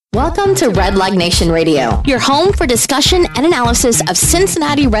Welcome to Red Leg Nation Radio, your home for discussion and analysis of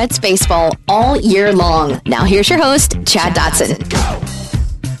Cincinnati Reds baseball all year long. Now here's your host, Chad Dotson.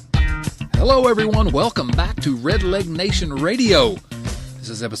 Hello everyone, welcome back to Red Leg Nation Radio. This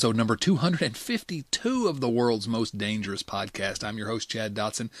is episode number 252 of the world's most dangerous podcast. I'm your host, Chad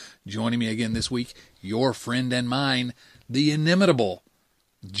Dotson. Joining me again this week, your friend and mine, the inimitable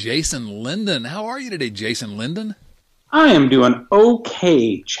Jason Linden. How are you today, Jason Linden? I am doing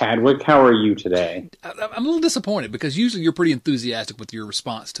okay, Chadwick. How are you today? I'm a little disappointed because usually you're pretty enthusiastic with your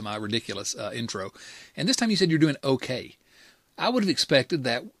response to my ridiculous intro. And this time you said you're doing okay. I would have expected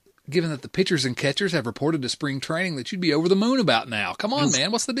that, given that the pitchers and catchers have reported to spring training, that you'd be over the moon about now. Come on,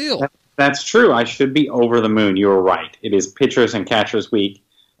 man. What's the deal? That's true. I should be over the moon. You were right. It is pitchers and catchers week.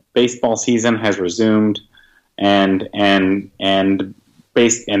 Baseball season has resumed, and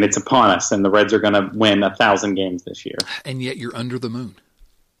it's upon us, and the Reds are going to win 1,000 games this year. And yet you're under the moon.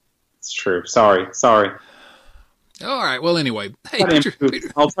 It's true. Sorry. All right. Well, anyway. Hey,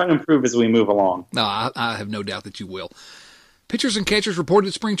 I'll try to improve as we move along. No, I have no doubt that you will. Pitchers and catchers reported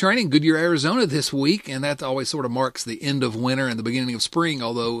at spring training, Goodyear, Arizona this week, and that always sort of marks the end of winter and the beginning of spring,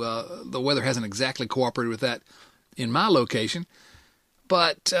 although the weather hasn't exactly cooperated with that in my location.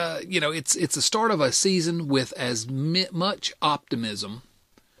 But, it's the start of a season with as much optimism.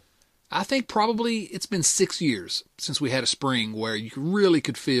 I think probably it's been 6 years since we had a spring where you really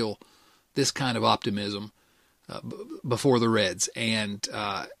could feel this kind of optimism before the Reds. And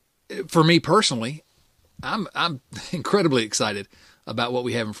for me personally, I'm incredibly excited about what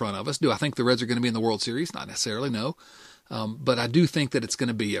we have in front of us. Do I think the Reds are going to be in the World Series? Not necessarily, no. But I do think that it's going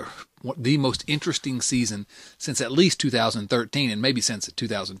to be the most interesting season since at least 2013 and maybe since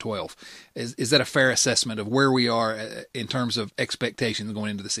 2012. Is that a fair assessment of where we are in terms of expectations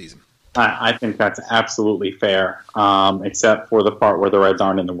going into the season? I think that's absolutely fair, except for the part where the Reds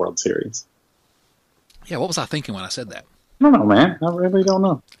aren't in the World Series. Yeah, what was I thinking when I said that? I don't know, man. I really don't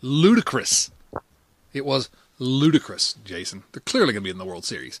know. Ludicrous. It was ludicrous, Jason. They're clearly going to be in the World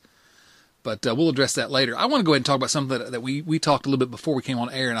Series. But we'll address that later. I want to go ahead and talk about something that we talked a little bit before we came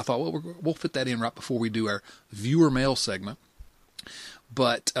on air, and I thought, well, we'll fit that in right before we do our viewer mail segment.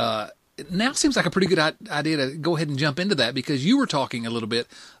 But it now seems like a pretty good idea to go ahead and jump into that because you were talking a little bit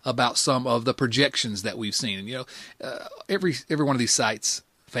about some of the projections that we've seen. And, every one of these sites,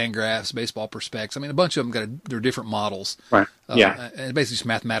 Fangraphs, Baseball Prospects, a bunch of them they're different models. Right, yeah. And basically just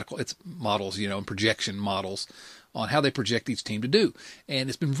mathematical, it's models, and projection models on how they project each team to do. And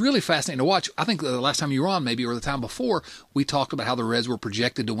it's been really fascinating to watch. I think the last time you were on, maybe, or the time before, we talked about how the Reds were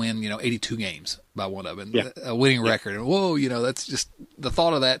projected to win, 82 games by one of them, a winning record. And whoa, that's just the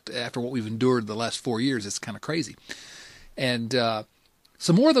thought of that after what we've endured the last 4 years. It's kind of crazy. And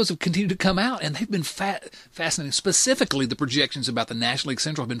some more of those have continued to come out, and they've been fascinating. Specifically, the projections about the National League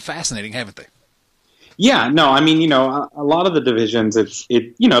Central have been fascinating, haven't they? Yeah, no, a lot of the divisions,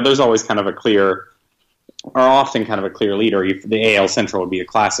 there's always kind of a clear, or often kind of a clear leader. The AL Central would be a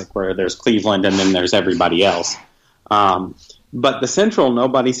classic where there's Cleveland and then there's everybody else. But the Central,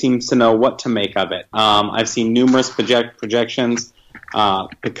 nobody seems to know what to make of it. I've seen numerous projections.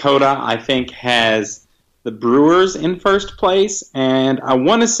 PECOTA, I think, has the Brewers in first place, and I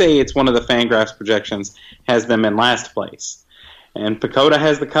want to say it's one of the Fangraphs projections has them in last place. And PECOTA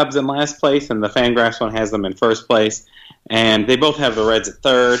has the Cubs in last place, and the Fangraphs one has them in first place. And they both have the Reds at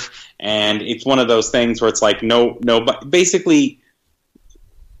third, and it's one of those things where it's like basically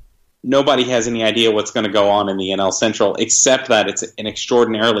nobody has any idea what's going to go on in the NL Central, except that it's an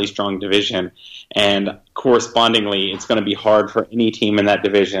extraordinarily strong division, and correspondingly, it's going to be hard for any team in that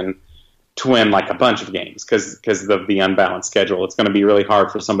division to win like a bunch of games because of the unbalanced schedule. It's going to be really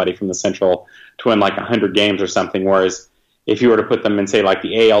hard for somebody from the Central to win like 100 games or something, whereas if you were to put them in, say, like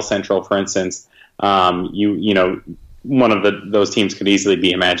the AL Central, for instance, one of those teams could easily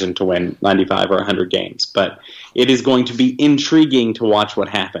be imagined to win 95 or 100 games. But it is going to be intriguing to watch what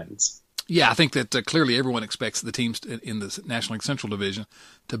happens. Yeah, I think that clearly everyone expects the teams in the National League Central Division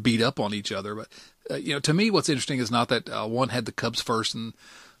to beat up on each other. But, to me, what's interesting is not that one had the Cubs first and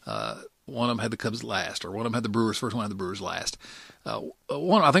one of them had the Cubs last, or one of them had the Brewers first, one had the Brewers last.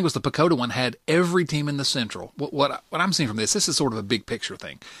 One, I think it was the PECOTA one, had every team in the Central. What I'm seeing from this is sort of a big picture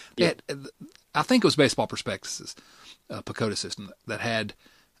thing. Yeah. I think it was Baseball Prospectus' PECOTA system that had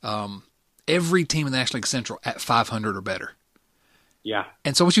every team in the National League Central at 500 or better. Yeah.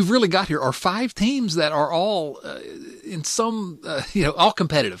 And so what you've really got here are 5 teams that are all in some, all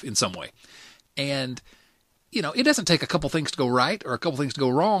competitive in some way. And, it doesn't take a couple things to go right or a couple things to go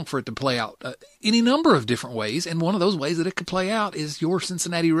wrong for it to play out any number of different ways. And one of those ways that it could play out is your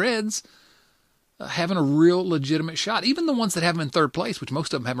Cincinnati Reds having a real legitimate shot. Even the ones that have them in third place, which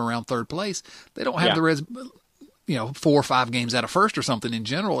most of them have them around third place, they don't have the Reds, 4 or 5 games out of first or something in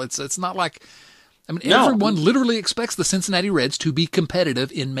general. It's not like, everyone literally expects the Cincinnati Reds to be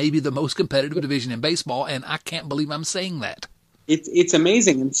competitive in maybe the most competitive division in baseball, and I can't believe I'm saying that. It's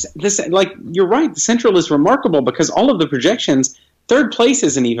amazing. You're right, the Central is remarkable because all of the projections, third place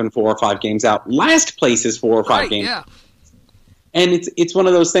isn't even 4 or 5 games out. Last place is 4 or 5 games. Yeah. And it's one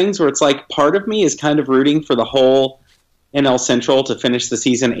of those things where it's like part of me is kind of rooting for the whole NL Central to finish the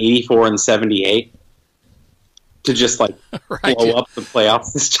season 84 and 78 to just blow up the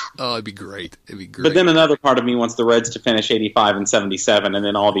playoffs this time. Oh, it'd be great. But then another part of me wants the Reds to finish 85 and 77, and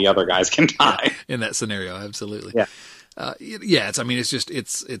then all the other guys can die. In that scenario, absolutely. Yeah.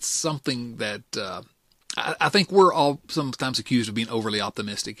 It's something that I think we're all sometimes accused of being overly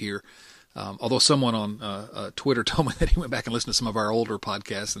optimistic here. Although someone on Twitter told me that he went back and listened to some of our older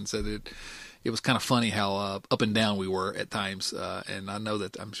podcasts and said it was kind of funny how up and down we were at times. And I know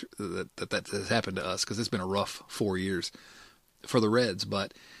that I'm sure that has happened to us because it's been a rough 4 years for the Reds.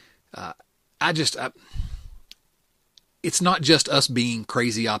 But it's not just us being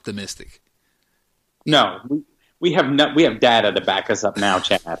crazy optimistic. No, we have data to back us up now,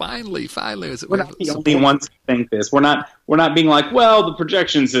 Chad. Finally, we're not the only ones who think this. We're not being like, well, the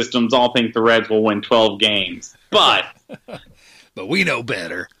projection systems all think the Reds will win 12 games, but we know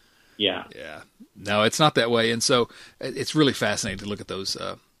better. Yeah. No, it's not that way, and so it's really fascinating to look at those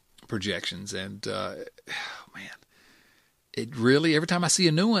projections. And man, it really every time I see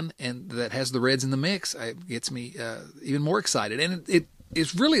a new one and that has the Reds in the mix, it gets me even more excited. And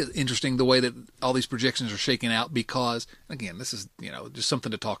it's really interesting the way that all these projections are shaking out because, again, this is just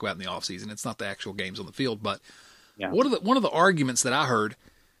something to talk about in the offseason. It's not the actual games on the field, but one of the arguments that I heard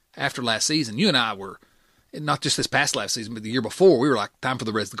after last season, you and I were, not just this past last season, but the year before, we were like, time for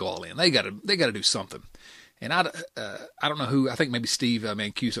the Reds to go all in. They got to do something. And I don't know who, I think maybe Steve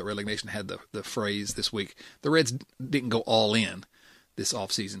Mancuso at Red Leg Nation had the phrase this week. The Reds didn't go all in this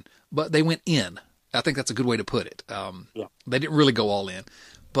offseason, but they went in. I think that's a good way to put it. They didn't really go all in.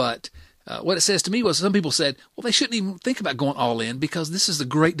 But what it says to me was some people said, well, they shouldn't even think about going all in because this is a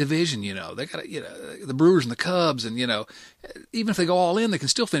great division, They got the Brewers and the Cubs, and, even if they go all in, they can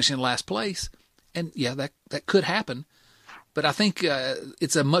still finish in last place. And, that could happen. But I think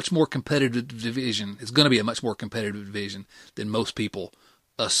it's a much more competitive division. It's going to be a much more competitive division than most people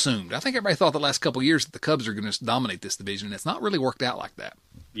assumed. I think everybody thought the last couple of years that the Cubs are going to dominate this division, and it's not really worked out like that.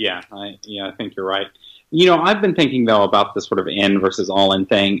 Yeah, I think you're right. I've been thinking, though, about the sort of in versus all-in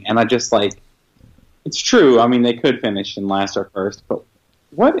thing, and I just, it's true. I mean, they could finish in last or first, but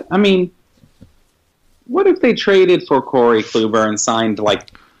what if they traded for Corey Kluber and signed,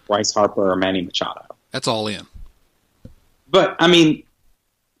 Bryce Harper or Manny Machado? That's all in. But,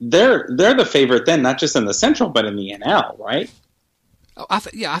 they're the favorite then, not just in the Central, but in the NL, right? I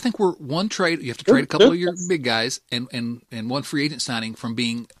think we're one trade. You have to trade a couple of your big guys and one free agent signing from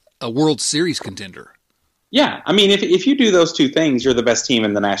being a World Series contender. Yeah, if you do those two things, you're the best team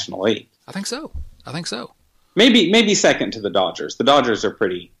in the National League. I think so. Maybe second to the Dodgers. The Dodgers are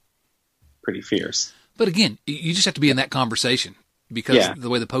pretty fierce. But again, you just have to be in that conversation because the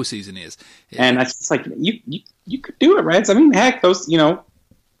way the postseason is. And it's just you could do it, Reds. Heck, those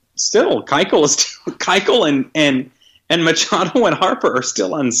still Keuchel and Machado and Harper are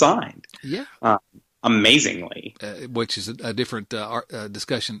still unsigned. Yeah. Amazingly. Which is a different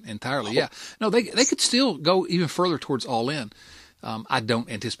discussion entirely. Yeah. No, they could still go even further towards all in. I don't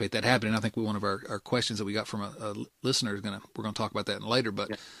anticipate that happening. I think one of our questions that we got from a listener we're going to talk about that later.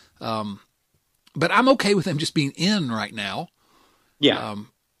 But but I'm okay with them just being in right now. Yeah.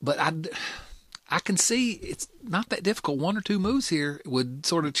 But I can see it's not that difficult. 1 or 2 moves here would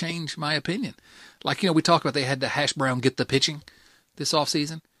sort of change my opinion. We talked about they had to Hash Brown get the pitching this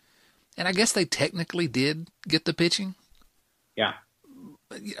offseason. And I guess they technically did get the pitching. Yeah.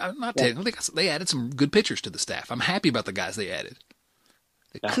 Not technically. They added some good pitchers to the staff. I'm happy about the guys they added.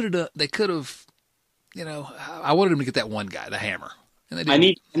 They could have, I wanted them to get that one guy, the Hammer. And they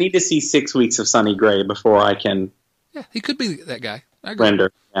didn't. I need to see 6 weeks of Sonny Gray before I can. Yeah, he could be that guy. I agree.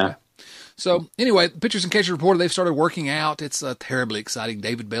 Render. Yeah. So anyway, the pitchers and catchers reported they've started working out. It's terribly exciting.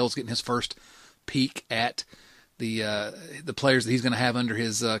 David Bell's getting his first peek at the players that he's going to have under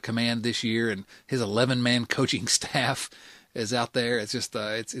his command this year, and his 11-man coaching staff is out there. It's just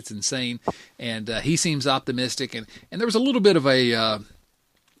it's insane, and he seems optimistic. And there was a little bit of a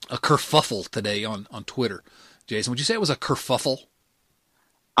kerfuffle today on Twitter. Jason, would you say it was a kerfuffle?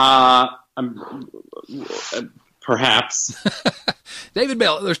 Perhaps. David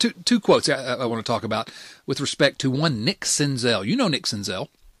Bell, there's two quotes I want to talk about with respect to one Nick Senzel. You know Nick Senzel.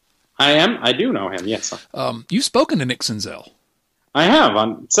 I do know him, yes. You've spoken to Nick Senzel. I have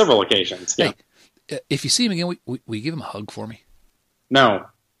on several occasions. Yeah. Hey, if you see him again, will you give him a hug for me? No.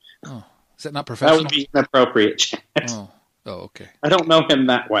 Oh, is that not professional? That would be inappropriate, Chad. Oh, okay. I don't know him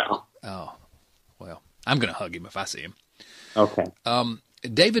that well. Oh, well, I'm going to hug him if I see him. Okay.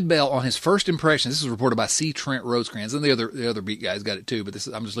 David Bell, on his first impression, this is reported by C. Trent Rosecrans, and the other beat guys got it too, but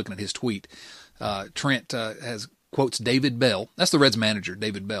I'm just looking at his tweet. Trent quotes David Bell, that's the Reds manager,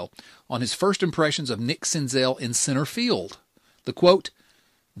 David Bell, on his first impressions of Nick Senzel in center field. The quote,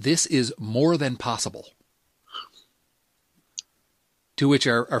 "This is more than possible." To which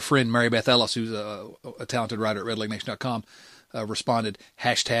our friend Mary Beth Ellis, who's a talented writer at RedLegNation.com, responded,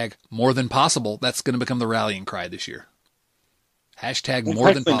 hashtag more than possible. That's going to become the rallying cry this year. Hashtag it's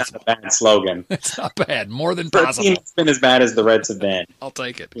more than possible. Not a bad slogan. It's not bad. More than For possible. It's been as bad as the Reds have been. I'll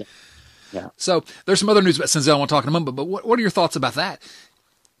take it. Yeah. So there's some other news about Senzel I want to talk in a moment, but what are your thoughts about that?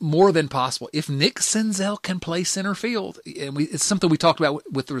 More than possible. If Nick Senzel can play center field, and it's something we talked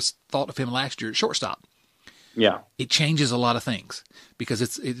about with the thought of him last year at shortstop. Yeah. It changes a lot of things because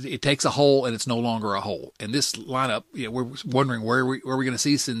it takes a hole and it's no longer a hole. And this lineup, we're wondering where we're going to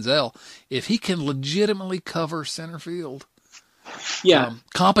see Senzel if he can legitimately cover center field.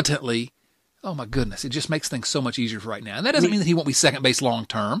 Competently. Oh my goodness, it just makes things so much easier for right now. And that doesn't mean that he won't be second base long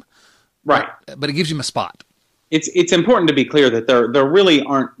term, right? But it gives him a spot. It's important to be clear that there really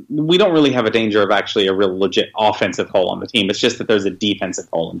aren't. We don't really have a danger of actually a real legit offensive hole on the team. It's just that there's a defensive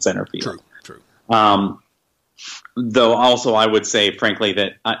hole in center field. True. Though also I would say, frankly,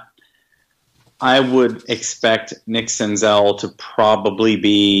 that I would expect Nick Senzel to probably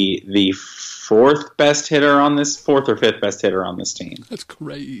be the fourth or fifth best hitter on this team. That's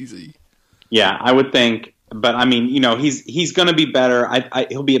crazy. Yeah, I would think. But I mean, he's going to be better.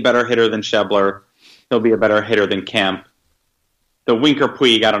 He'll be a better hitter than Schebler. He'll be a better hitter than Kemp. The Winker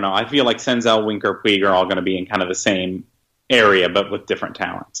Puig, I don't know. I feel like Senzel, Winker, Puig are all going to be in kind of the same area, but with different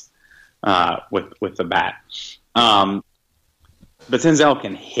talents with the bat. But Senzel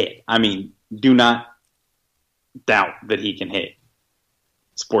can hit. I mean, do not doubt that he can hit.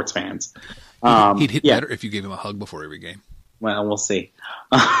 Sports fans. He'd hit better if you gave him a hug before every game. Well, we'll see.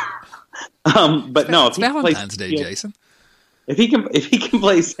 But no, it's Valentine's Day, Jason. If he can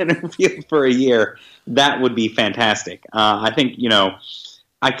play center field for a year, that would be fantastic. I think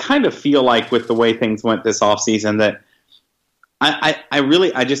I kind of feel like with the way things went this offseason that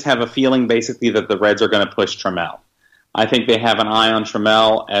I just have a feeling basically that the Reds are going to push Trammell. I think they have an eye on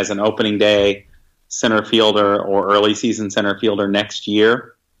Trammell as an opening day center fielder or early season center fielder next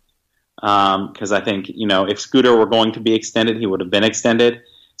year. Because I think, if Scooter were going to be extended, he would have been extended.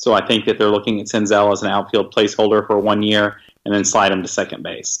 So I think that they're looking at Senzel as an outfield placeholder for 1 year and then slide him to second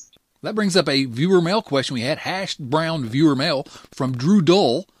base. That brings up a viewer mail question we had, #Brown viewer mail from Drew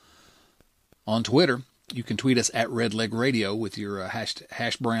Dole on Twitter. You can tweet us at Redleg Radio with your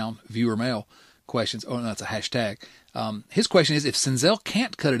 #Brown viewer mail questions. Oh, no, that's a hashtag. His question is, if Senzel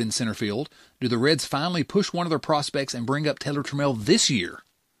can't cut it in center field, do the Reds finally push one of their prospects and bring up Taylor Trammell this year?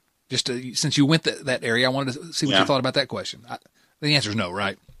 Just since you went that area, I wanted to see what you thought about that question. The answer is no,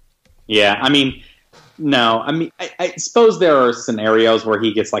 right? Yeah, I mean, no. I mean, I suppose there are scenarios where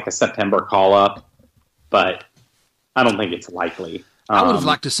he gets like a September call-up, but I don't think it's likely. I would have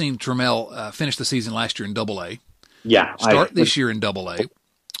liked to have seen Trammell finish the season last year in Double-A. Yeah. Start this year in Double-A.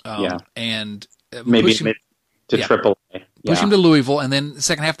 And maybe to Triple-A. Push him to Louisville, and then the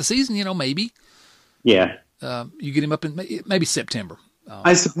second half of the season, maybe. Yeah. You get him up in maybe September.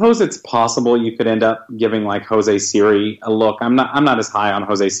 I suppose it's possible you could end up giving like Jose Siri a look. I'm not as high on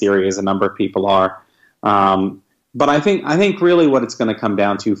Jose Siri as a number of people are, but I think really what it's going to come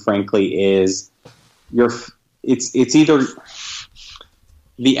down to, frankly, is it's either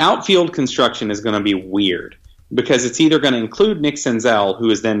the outfield construction is going to be weird because it's either going to include Nick Senzel, who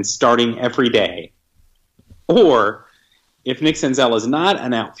is then starting every day, or if Nick Senzel is not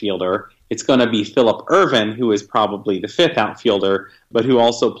an outfielder, it's going to be Phillip Ervin, who is probably the fifth outfielder, but who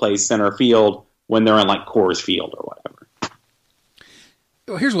also plays center field when they're in like Coors Field or whatever.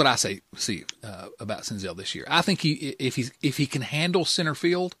 Well, here's what I see about Senzel this year. I think if he can handle center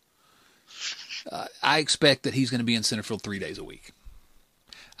field, I expect that he's going to be in center field 3 days a week.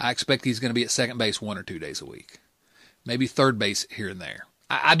 I expect he's going to be at second base 1 or 2 days a week, maybe third base here and there.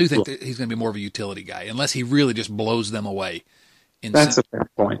 I do think that he's going to be more of a utility guy, unless he really just blows them away. That's a fair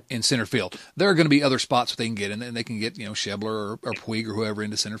point. In center field. There are going to be other spots where they can get in, and they can get Schebler or Puig or whoever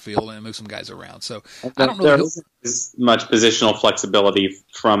into center field and move some guys around. So I don't know. There isn't as much positional flexibility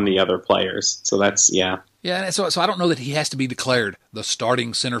from the other players. So that's, yeah. Yeah, and so I don't know that he has to be declared the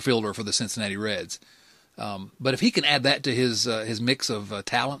starting center fielder for the Cincinnati Reds. But if he can add that to his mix of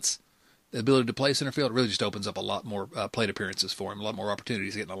talents, the ability to play center field, it really just opens up a lot more plate appearances for him, a lot more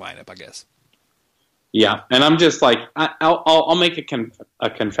opportunities to get in the lineup, I guess. Yeah, and I'm just like, I'll make a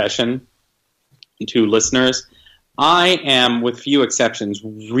confession to listeners. I am, with few exceptions,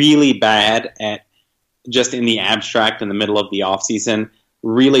 really bad at, just in the abstract in the middle of the offseason,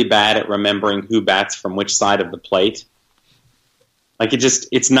 really bad at remembering who bats from which side of the plate. Like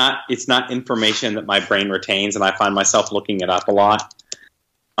it's not information that my brain retains, and I find myself looking it up a lot.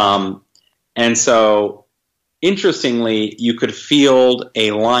 And so, interestingly, you could field a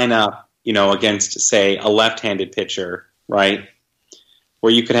lineup, against, say, a left-handed pitcher, right?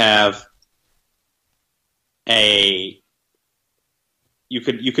 Where you could have you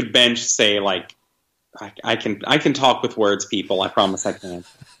could bench, say, like, I can talk with words, people. I promise I can.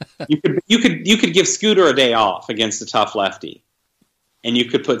 You could give Scooter a day off against a tough lefty, and you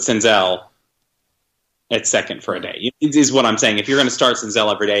could put Senzel at second for a day. Is what I'm saying. If you're going to start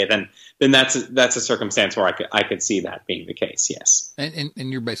Senzel every day, then that's a circumstance where I could see that being the case. Yes. And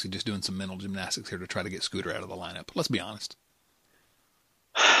you're basically just doing some mental gymnastics here to try to get Scooter out of the lineup. Let's be honest.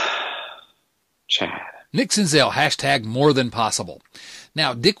 Chad. Nick Senzel, hashtag more than possible.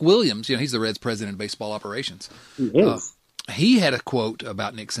 Now, Dick Williams, he's the Reds president of baseball operations. He is. He had a quote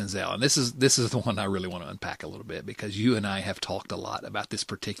about Nick Senzel, and this is the one I really want to unpack a little bit, because you and I have talked a lot about this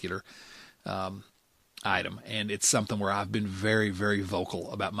particular item, and it's something where I've been very, very vocal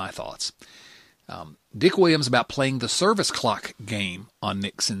about my thoughts. Dick Williams about playing the service clock game on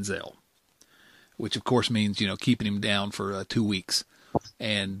Nick Senzel, which of course means, keeping him down for 2 weeks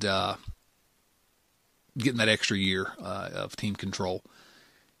and getting that extra year of team control.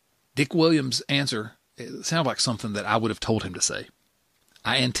 Dick Williams' answer, it sounded like something that I would have told him to say.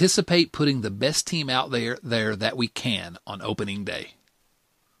 I anticipate putting the best team out there that we can on opening day.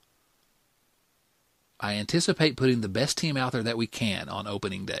 I anticipate putting the best team out there that we can on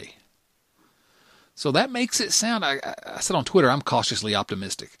opening day. So that makes it sound, I said on Twitter, I'm cautiously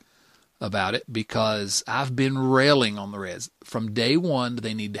optimistic about it, because I've been railing on the Reds. From day one,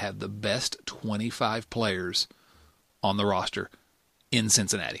 they need to have the best 25 players on the roster in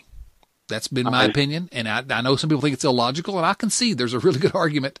Cincinnati. That's been my opinion, and I know some people think it's illogical, and I can see there's a really good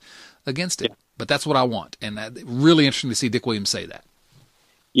argument against it. Yeah. But that's what I want, and really interesting to see Dick Williams say that.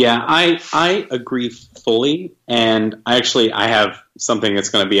 Yeah, I agree fully, and I have something that's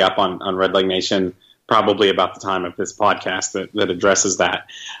going to be up on Red Leg Nation probably about the time of this podcast that addresses that.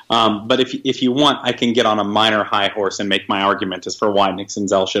 But if you want, I can get on a minor high horse and make my argument as for why Nick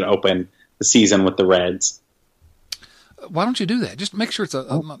Senzel should open the season with the Reds. Why don't you do that? Just make sure it's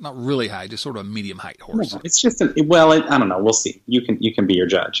not really high, just sort of a medium height horse. No, it's just I don't know. We'll see. You can be your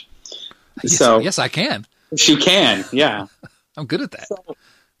judge. Yes, I can. She can. Yeah, I'm good at that. So,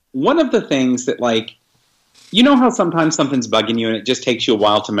 one of the things that, like, how sometimes something's bugging you and it just takes you a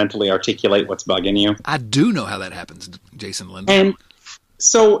while to mentally articulate what's bugging you? I do know how that happens, Jason Linden. And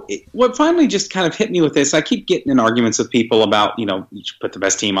so what finally just kind of hit me with this, I keep getting in arguments with people about, you should put the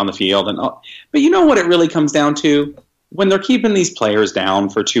best team on the field. But you know what it really comes down to? When they're keeping these players down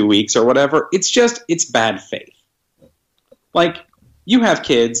for 2 weeks or whatever, it's bad faith. Like, you have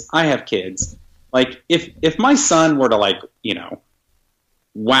kids, I have kids. Like, if my son were to,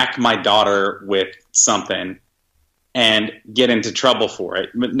 whack my daughter with something and get into trouble for it,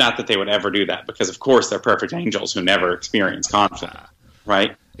 not that they would ever do that, because of course they're perfect angels who never experience conflict,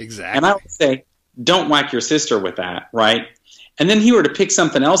 right? Exactly. And I would say, don't whack your sister with that, right? And then he were to pick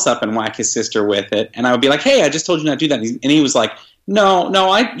something else up and whack his sister with it, and I would be like, hey, I just told you not to do that. And he was like, no,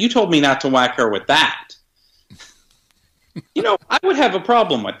 you told me not to whack her with that. I would have a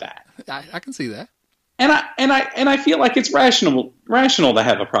problem with that. I can see that. And I feel like it's rational to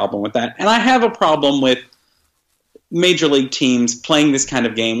have a problem with that. And I have a problem with major league teams playing this kind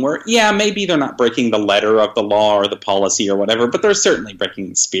of game where, yeah, maybe they're not breaking the letter of the law or the policy or whatever, but they're certainly breaking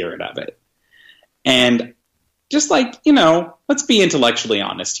the spirit of it. And just let's be intellectually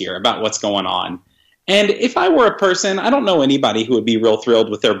honest here about what's going on. And if I were a person, I don't know anybody who would be real thrilled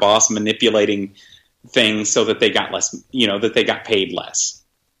with their boss manipulating things so that they got less, that they got paid less.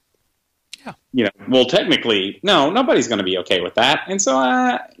 Yeah. Well, technically, no, nobody's going to be okay with that. And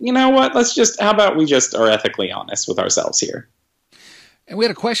so, you know what? How about we just are ethically honest with ourselves here? And we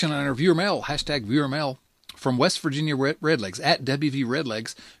had a question on our viewer mail, hashtag viewer mail, from West Virginia Redlegs, at WV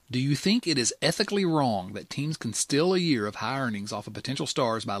Redlegs. Do you think it is ethically wrong that teams can steal a year of high earnings off of potential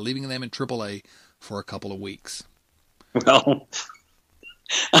stars by leaving them in AAA for a couple of weeks? Well,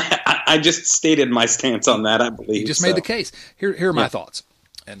 I just stated my stance on that, I believe. You just made the case. Here are my thoughts.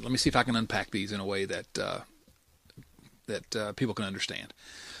 And let me see if I can unpack these in a way that people can understand.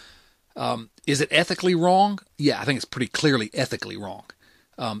 Is it ethically wrong? Yeah, I think it's pretty clearly ethically wrong.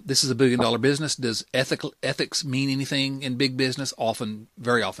 This is a $1 billion business. Does ethics mean anything in big business? Often,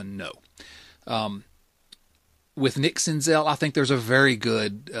 very often, no. With Nick Senzel, I think there's a very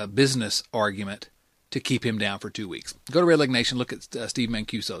good business argument to keep him down for 2 weeks. Go to Red Leg Nation, look at Steve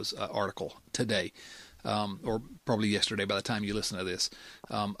Mancuso's article today, or probably yesterday by the time you listen to this,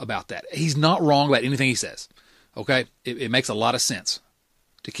 about that. He's not wrong about anything he says. Okay? It makes a lot of sense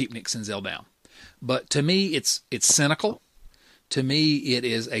to keep Nick Senzel down. But to me, it's cynical. To me, it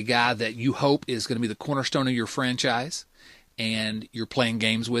is a guy that you hope is going to be the cornerstone of your franchise, and you're playing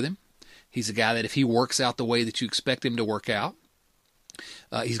games with him. He's a guy that if he works out the way that you expect him to work out,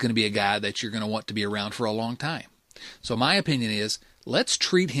 he's going to be a guy that you're going to want to be around for a long time. So my opinion is, let's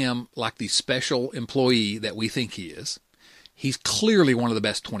treat him like the special employee that we think he is. He's clearly one of the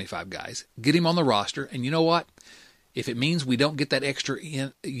best 25 guys. Get him on the roster, and you know what? If it means we don't get that extra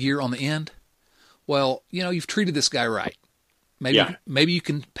year on the end, well, you've treated this guy right. Maybe you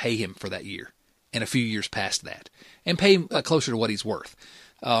can pay him for that year and a few years past that, and pay him closer to what he's worth.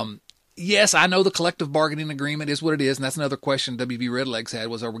 Yes, I know the collective bargaining agreement is what it is, and that's another question WV Redlegs had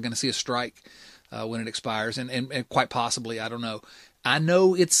was, are we going to see a strike when it expires? And quite possibly, I don't know. I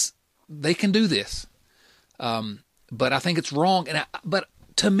know they can do this, but I think it's wrong. But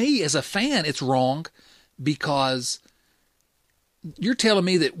to me, as a fan, it's wrong because you're telling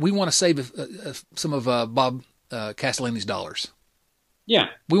me that we want to save some of Bob Castellini's dollars. Yeah.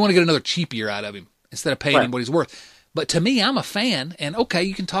 We want to get another cheap year out of him instead of paying him what he's worth. But to me, I'm a fan, and okay,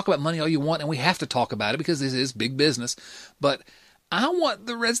 you can talk about money all you want, and we have to talk about it because this is big business. But I want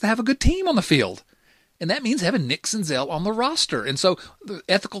the Reds to have a good team on the field, and that means having Nick Senzel on the roster. And so the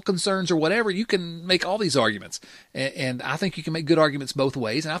ethical concerns or whatever, you can make all these arguments, and I think you can make good arguments both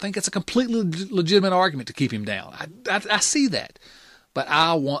ways, and I think it's a completely legitimate argument to keep him down. I see that. But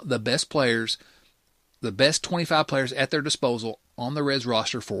I want the best players, the best 25 players at their disposal on the Reds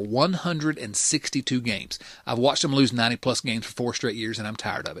roster for 162 games. I've watched them lose 90-plus games for 4 straight years, and I'm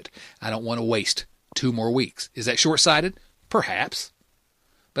tired of it. I don't want to waste 2 more weeks. Is that short-sighted? Perhaps.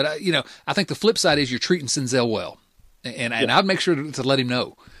 But, I think the flip side is you're treating Senzel well. And I'd make sure to let him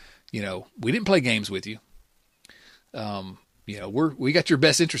know, we didn't play games with you. We got your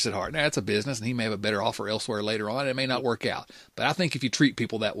best interest at heart. Now, that's a business, and he may have a better offer elsewhere later on, and it may not work out. But I think if you treat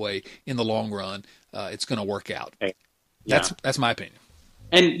people that way in the long run, it's going to work out. Yeah. That's my opinion.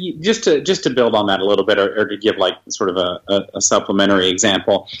 And just to build on that a little bit, or to give like sort of a supplementary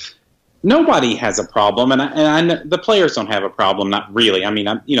example, nobody has a problem, and I know the players don't have a problem. Not really. I mean,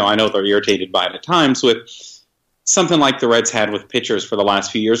 I know they're irritated by it at times with something like the Reds had with pitchers for the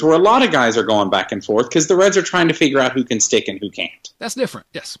last few years, where a lot of guys are going back and forth because the Reds are trying to figure out who can stick and who can't. That's different.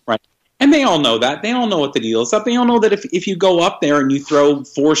 Yes. Right. And they all know that. They all know what the deal is. They all know that if you go up there and you throw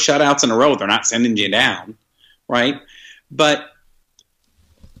 4 shutouts in a row, they're not sending you down, right? But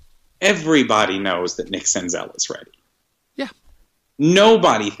everybody knows that Nick Senzel is ready. Yeah.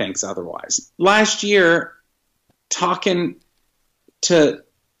 Nobody thinks otherwise. Last year, talking to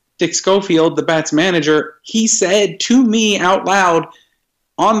Dick Schofield, the Bats manager, he said to me out loud,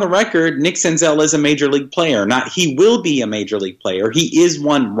 on the record, Nick Senzel is a major league player. Not he will be a major league player. He is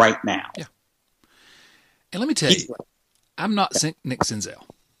one right now. Yeah. And let me tell you, I'm not Nick Senzel.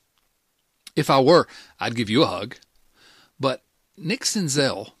 If I were, I'd give you a hug. But Nick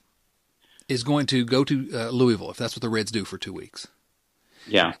Senzel is going to go to Louisville, if that's what the Reds do for 2 weeks.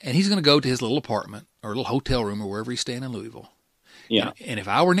 Yeah. And he's going to go to his little apartment or little hotel room or wherever he's staying in Louisville. Yeah. And if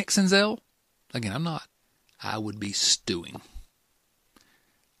I were Nick Senzel, again, I'm not, I would be stewing.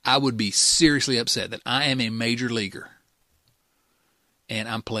 I would be seriously upset that I am a major leaguer and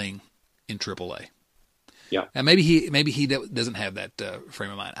I'm playing in AAA. Yeah. Now maybe he doesn't have that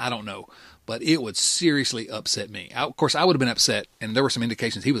frame of mind. I don't know, but it would seriously upset me. Of course, I would have been upset, and there were some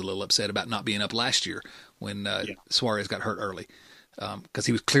indications he was a little upset about not being up last year when Suarez got hurt early, because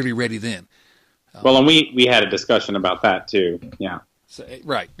he was clearly ready then. Well, and we had a discussion about that too. Yeah. So,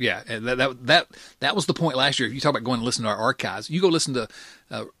 right. Yeah. And that was the point last year. If you talk about going to listen to our archives, you go listen to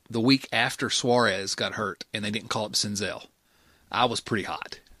the week after Suarez got hurt and they didn't call up Senzel. I was pretty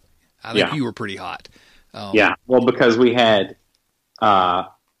hot. I think you were pretty hot. Yeah. Well, because we had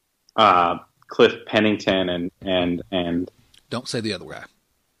Cliff Pennington and don't say the other guy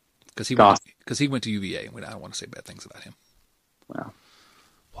because he went to UVA and I don't want to say bad things about him. Wow.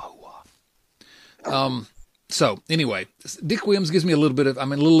 So anyway, Dick Williams gives me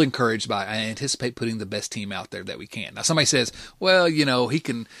I'm a little encouraged by, I anticipate putting the best team out there that we can. Now somebody says, well, we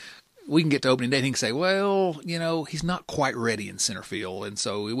can get to opening day and he can say, well, he's not quite ready in center field. And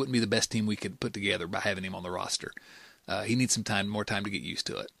so it wouldn't be the best team we could put together by having him on the roster. He needs more time to get used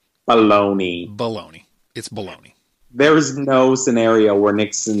to it. Baloney. It's baloney. there is no scenario where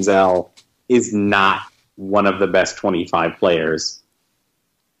Nick Senzel is not one of the best 25 players.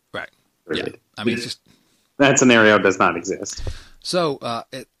 Right. Period. Yeah. I mean, it's just that scenario does not exist. So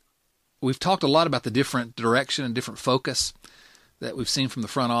we've talked a lot about the different direction and different focus that we've seen from the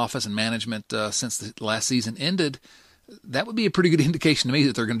front office and management since the last season ended. That would be a pretty good indication to me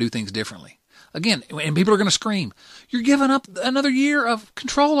that they're going to do things differently. Again, and people are going to scream, "You're giving up another year of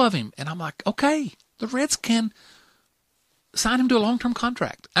control of him." And I'm like, okay, the Reds can sign him to a long-term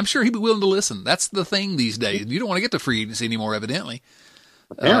contract. I'm sure he'd be willing to listen. That's the thing these days. You don't want to get to free agency anymore, evidently.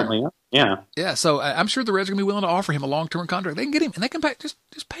 Apparently, yeah. Yeah, so I'm sure the Reds are going to be willing to offer him a long-term contract. They can get him, and they can just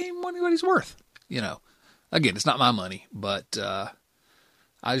pay him what he's worth. Again, it's not my money, but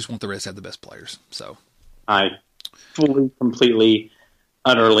I just want the Reds to have the best players. So I fully, completely,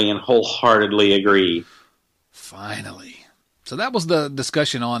 utterly, and wholeheartedly agree. Finally. So that was the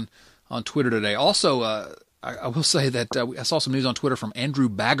discussion on Twitter today. Also, I will say that I saw some news on Twitter from Andrew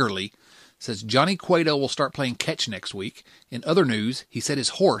Baggerly. Says Johnny Cueto will start playing catch next week. In other news, he said his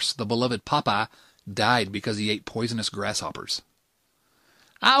horse, the beloved Popeye, died because he ate poisonous grasshoppers.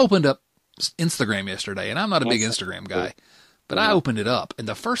 I opened up Instagram yesterday, and I'm not a big Instagram guy, but I opened it up, and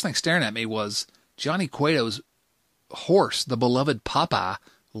the first thing staring at me was Johnny Cueto's horse, the beloved Popeye,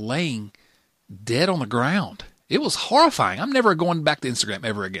 laying dead on the ground. It was horrifying. I'm never going back to Instagram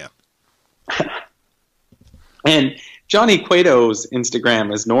ever again. And Johnny Cueto's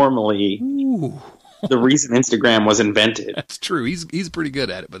Instagram is normally the reason Instagram was invented. That's true. He's pretty good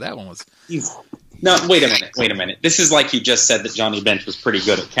at it, but that one was... No, wait a minute. This is like you just said that Johnny Bench was pretty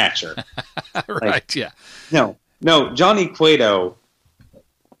good at catcher. Right, yeah. No, Johnny Cueto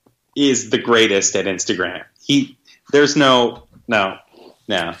is the greatest at Instagram. There's no.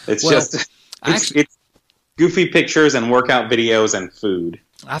 It's goofy pictures and workout videos and food.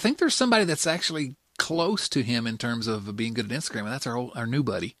 I think there's somebody that's actually close to him in terms of being good at Instagram, and that's our new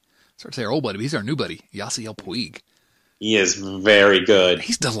buddy. I started to say our old buddy, but he's our new buddy, Yasiel Puig. He is very good.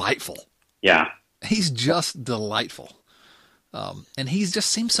 He's delightful. Yeah. He's just delightful. And he just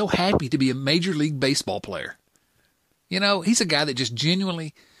seems so happy to be a Major League Baseball player. He's a guy that just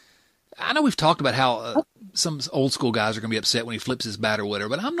genuinely... I know we've talked about how some old school guys are going to be upset when he flips his bat or whatever,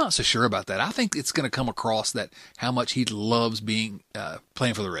 but I'm not so sure about that. I think it's going to come across that how much he loves being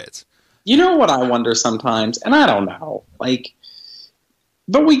playing for the Reds. You know what I wonder sometimes, and I don't know,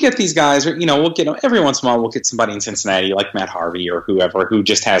 but we get these guys, we'll get every once in a while we'll get somebody in Cincinnati like Matt Harvey or whoever who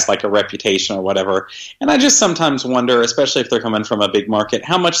just has a reputation or whatever, and I just sometimes wonder, especially if they're coming from a big market,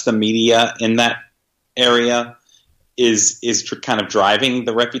 how much the media in that area is kind of driving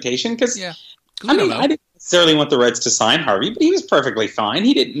the reputation. Because I didn't necessarily want the Reds to sign Harvey, but he was perfectly fine.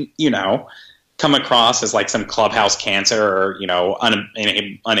 He didn't, come across as some clubhouse cancer or,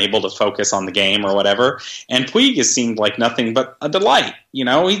 unable to focus on the game or whatever. And Puig has seemed like nothing but a delight,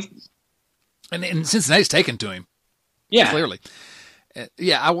 And Cincinnati's taken to him. Yeah. Clearly.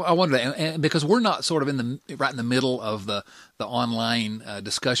 I wonder that, and because we're not sort of right in the middle of the online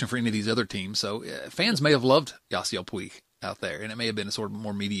discussion for any of these other teams, so fans may have loved Yasiel Puig out there, and it may have been a sort of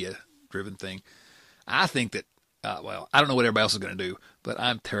more media-driven thing. I think that, I don't know what everybody else is going to do, but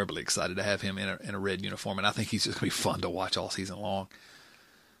I'm terribly excited to have him in a Red uniform, and I think he's just going to be fun to watch all season long.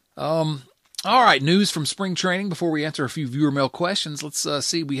 All right, news from spring training before we answer a few viewer mail questions. Let's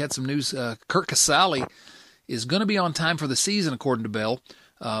see. We had some news. Curt Casali is going to be on time for the season, according to Bell,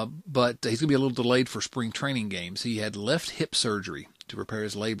 but he's going to be a little delayed for spring training games. He had left hip surgery to repair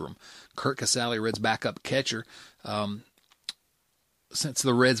his labrum. Curt Casali, Reds' backup catcher. Since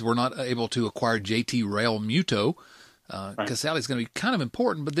the Reds were not able to acquire JT Realmuto, Casali's going to be kind of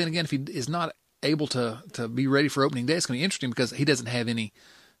important, but then again, if he is not able to be ready for opening day, it's going to be interesting because he doesn't have any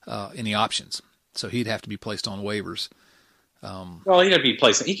options. So he'd have to be placed on waivers.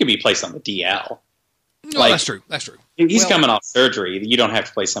 He could be placed on the DL. No, that's true. That's true. He's coming off surgery. You don't have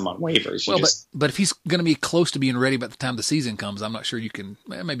to place him on waivers. But if he's going to be close to being ready by the time the season comes, I'm not sure you can.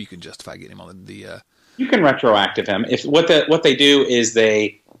 Maybe you can justify getting him on the. You can retroactive him. If what they do is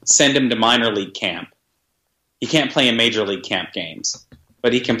they send him to minor league camp. He can't play in major league camp games,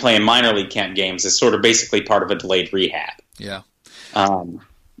 but he can play in minor league camp games as sort of basically part of a delayed rehab. Yeah.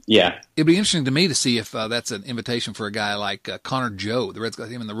 Yeah. It'd be interesting to me to see if that's an invitation for a guy like Connor Joe. The Reds got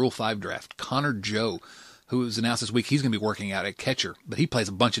him in the Rule 5 draft. Connor Joe, who was announced this week, he's going to be working out at catcher, but he plays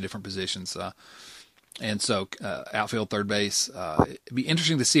a bunch of different positions. And so outfield, third base. It'd be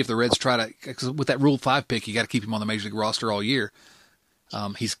interesting to see if the Reds try to, because with that Rule 5 pick, you got to keep him on the Major League roster all year.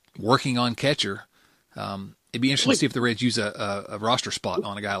 He's working on catcher. It'd be interesting to see if the Reds use a roster spot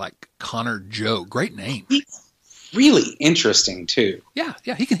on a guy like Connor Joe. Great name. Really interesting, too. Yeah,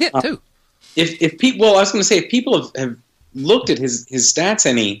 he can hit, too. if people, well, I was going to say, if people have looked at his stats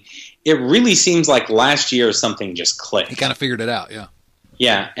any, it really seems like last year something just clicked. He kind of figured it out, yeah.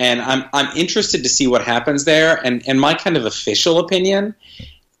 Yeah, and I'm interested to see what happens there. And my kind of official opinion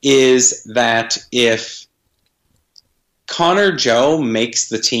is that if Connor Joe makes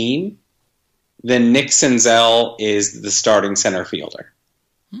the team, then Nick Senzel is the starting center fielder.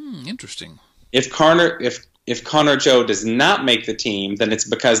 Interesting. If Connor Joe does not make the team, then it's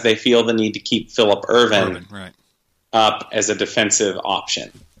because they feel the need to keep Phillip Ervin right. up as a defensive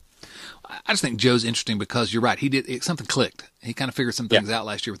option. I just think Joe's interesting because you're right. Something clicked. He kind of figured some things out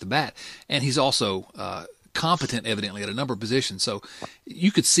last year with the bat, and he's also competent, evidently, at a number of positions. So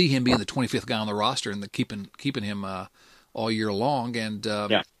you could see him being the 25th guy on the roster and keeping him all year long. And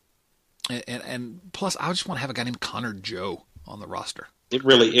plus, I just want to have a guy named Connor Joe on the roster. It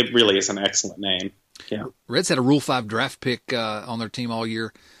really is an excellent name. Yeah. Reds had a Rule 5 draft pick on their team all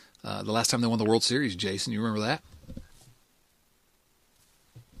year. The last time they won the World Series, Jason, you remember that?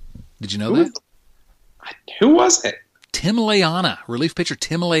 Did you know that? Who was it? Tim Layana, relief pitcher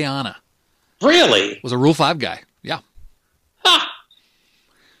Tim Layana. Really? Was a Rule 5 guy. Yeah. Ha!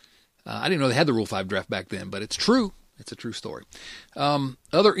 I didn't know they had the Rule 5 draft back then, but it's true. It's a true story.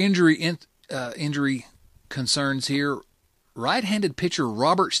 Other injury concerns here. Right-handed pitcher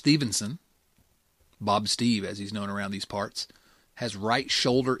Robert Stevenson, Bob Steve as he's known around these parts, has right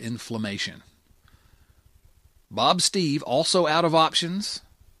shoulder inflammation. Bob Steve also out of options.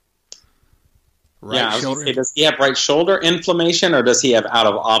 Does he have right shoulder inflammation or does he have out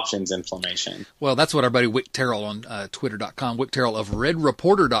of options inflammation? Well, that's what our buddy Wick Terrell on Twitter.com, Wick Terrell of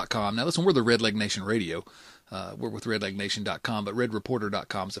RedReporter.com. Now, listen, we're the Red Leg Nation Radio. We're with RedLegNation.com, but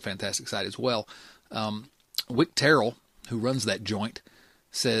RedReporter.com is a fantastic site as well. Wick Terrell, who runs that joint,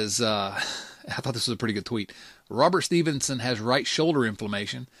 says, I thought this was a pretty good tweet. Robert Stevenson has right shoulder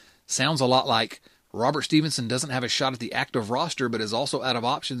inflammation. Sounds a lot like Robert Stevenson doesn't have a shot at the active roster, but is also out of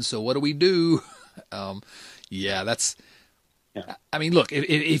options. So what do we do? That's. Yeah. I mean, look,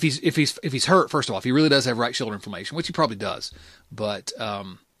 if he's hurt, first of all, if he really does have right shoulder inflammation, which he probably does, but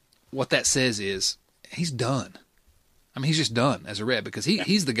what that says is he's done. I mean, he's just done as a Red because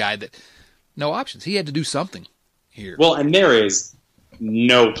he's the guy that no options. He had to do something here. Well, and there is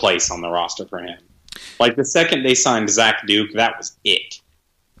no place on the roster for him. Like the second they signed Zach Duke, that was it.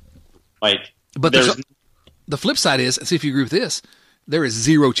 But the flip side is, see if you agree with this, there is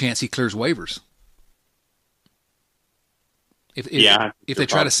zero chance he clears waivers. If they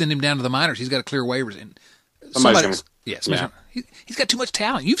try to send him down to the minors, he's got to clear waivers. And he's got too much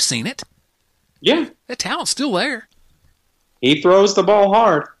talent. You've seen it. Yeah. That talent's still there. He throws the ball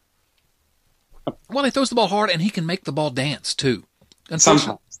hard. Well, he throws the ball hard, and he can make the ball dance, too.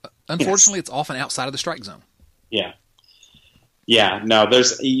 Unfortunately, it's often outside of the strike zone. Yeah. Yeah, no,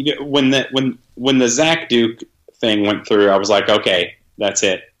 there's when the Zach Duke thing went through, I was like, okay, that's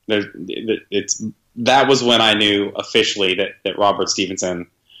it. That was when I knew officially that Robert Stevenson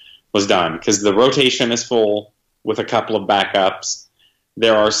was done because the rotation is full with a couple of backups.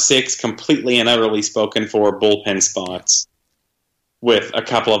 There are 6 completely and utterly spoken for bullpen spots with a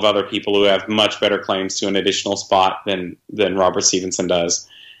couple of other people who have much better claims to an additional spot than Robert Stevenson does.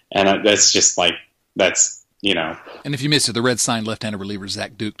 And that's just that's, And if you missed it, the Reds signed left-handed reliever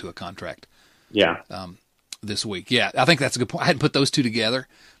Zach Duke to a contract. Yeah. This week. Yeah, I think that's a good point. I hadn't put those two together,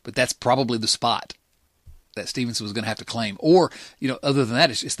 but that's probably the spot that Stevenson was going to have to claim. Or, other than that,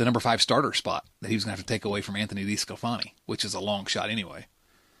 it's the number 5 starter spot that he was going to have to take away from Anthony DeSclafani, which is a long shot anyway.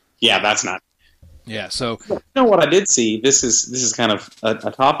 Yeah, that's not. Yeah, so. What I did see, this is kind of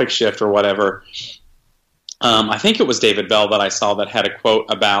a topic shift or whatever. I think it was David Bell that I saw that had a quote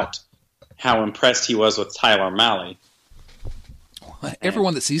about how impressed he was with Tyler Mahle.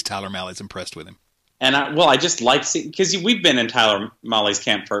 Everyone that sees Tyler Mahle is impressed with him. And I just like seeing, because we've been in Tyler Mahle's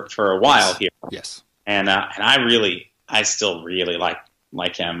camp for a while here. Yes. And I still really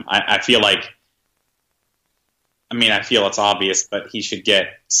like him. I feel it's obvious, but he should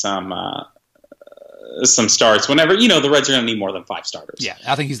get some starts whenever, the Reds are going to need more than 5 starters. Yeah,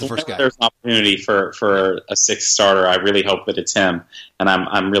 I think he's the first guy. There's an opportunity for a 6th starter. I really hope that it's him, and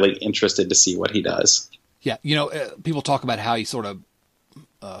I'm really interested to see what he does. Yeah, people talk about how he sort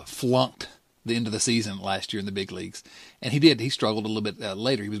of flunked the end of the season last year in the big leagues, and he did. He struggled a little bit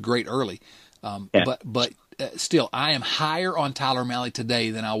later. He was great early, but still, I am higher on Tyler Mahle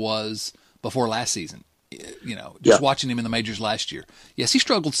today than I was before last season. Watching him in the majors last year. Yes, he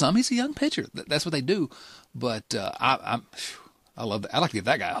struggled some. He's a young pitcher. That's what they do. But I love that. I'd like to give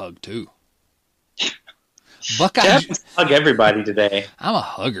that guy a hug too. Buckeye, hug everybody today. I'm a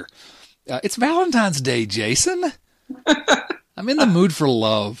hugger. It's Valentine's Day, Jason. I'm in the mood for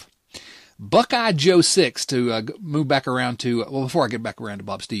love. Buckeye Joe 6 to move back around to, before I get back around to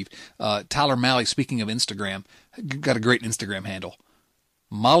Bob Steve, Tyler Malley, speaking of Instagram, got a great Instagram handle.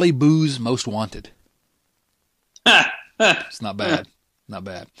 Molly Boo's Most Wanted. It's not bad. Not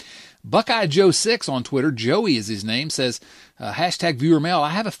bad. Buckeye Joe 6 on Twitter, Joey is his name, says, hashtag viewer mail, I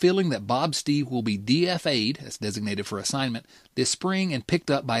have a feeling that Bob Steve will be DFA'd, that's designated for assignment, this spring and picked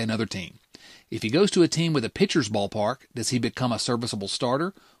up by another team. If he goes to a team with a pitcher's ballpark, does he become a serviceable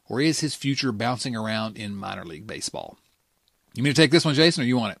starter, or is his future bouncing around in minor league baseball? You mean to take this one, Jason, or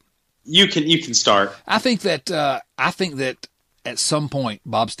you want it? You can start. I think that at some point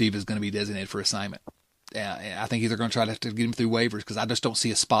Bob Steve is going to be designated for assignment. I think they're going to try to get him through waivers because I just don't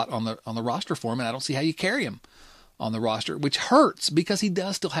see a spot on the roster for him, and I don't see how you carry him on the roster, which hurts because he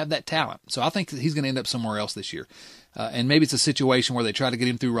does still have that talent. So I think that he's going to end up somewhere else this year. And maybe it's a situation where they try to get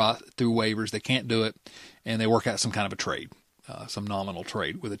him through waivers. They can't do it, and they work out some kind of a trade, some nominal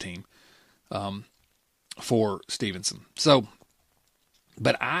trade with a team for Stevenson. So,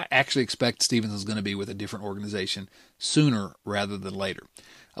 but I actually expect Stevenson's going to be with a different organization sooner rather than later.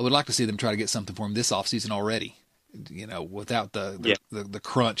 I would like to see them try to get something for him this offseason already, without the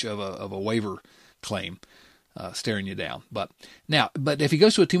crunch of a waiver claim staring you down. But if he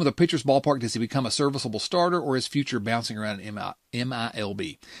goes to a team with a pitcher's ballpark, does he become a serviceable starter, or is future bouncing around in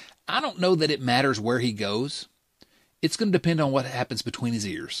MILB? I don't know that it matters where he goes. It's going to depend on what happens between his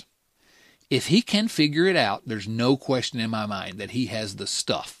ears. If he can figure it out, there's no question in my mind that he has the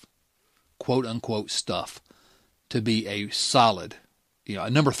stuff, quote unquote stuff, to be a solid, a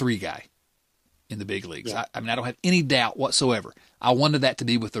number 3 guy in the big leagues. Yeah. I don't have any doubt whatsoever. I wanted that to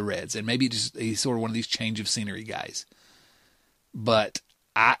be with the Reds, and maybe he's sort of one of these change of scenery guys. But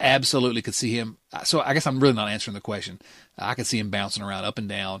I absolutely could see him. So I guess I'm really not answering the question. I could see him bouncing around up and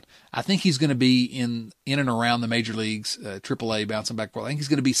down. I think he's going to be in and around the major leagues, AAA, bouncing back. I think he's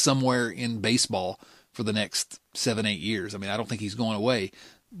going to be somewhere in baseball for the next 7-8 years. I don't think he's going away,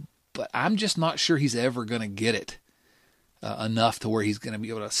 but I'm just not sure he's ever going to get it enough to where he's going to be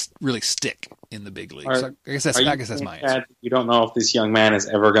able to really stick in the big leagues. So I guess that's my answer. You don't know if this young man is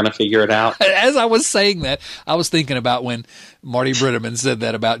ever going to figure it out. As I was saying that, I was thinking about when Marty Britterman said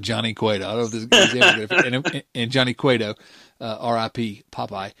that about Johnny Cueto. I don't know if this is ever going to, and Johnny Cueto, R.I.P.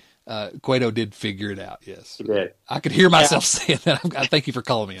 Popeye, Cueto did figure it out. Yes, he did. I could hear myself saying that. I thank you for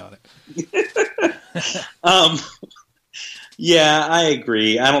calling me on it. Yeah, I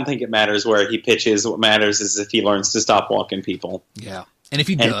agree. I don't think it matters where he pitches. What matters is if he learns to stop walking people. Yeah, and if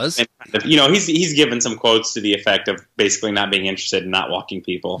he does, he's given some quotes to the effect of basically not being interested in not walking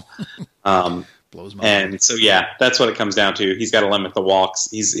people. Blows my mind. And so that's what it comes down to. He's got to limit the walks.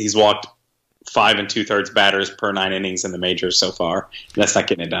 He's walked 5 2/3 batters per 9 innings in the majors so far. That's not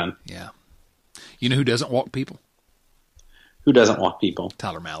getting it done. Yeah. You know who doesn't walk people? Who doesn't walk people?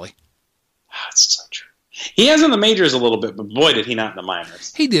 Tyler Malley. That's so true. He has in the majors a little bit, but boy, did he not in the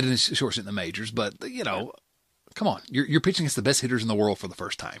minors. He did in his short stint in the majors, but, come on. You're pitching against the best hitters in the world for the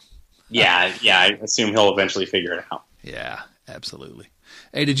first time. Yeah, I assume he'll eventually figure it out. Yeah, absolutely.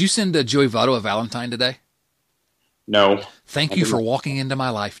 Hey, did you send Joey Votto a Valentine today? No. Thank you for walking into my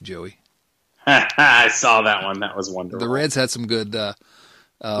life, Joey. I saw that one. That was wonderful. The Reds had some good... There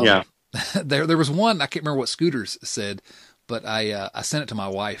was one, I can't remember what Scooters said, but I sent it to my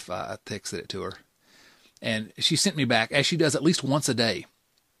wife. I texted it to her. And she sent me back, as she does at least once a day,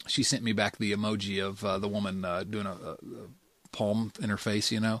 she sent me back the emoji of the woman doing a palm in her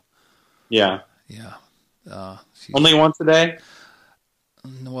face, Yeah. Yeah. Only once a day?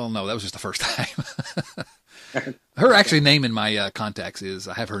 Well, no, that was just the first time. Her actually name in my contacts is,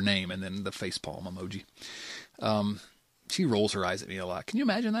 I have her name and then the face palm emoji. She rolls her eyes at me a lot. Can you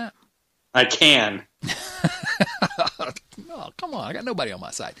imagine that? I can. Oh, come on. I got nobody on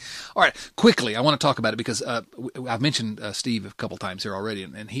my side. All right. Quickly, I want to talk about it because I've mentioned Steve a couple times here already,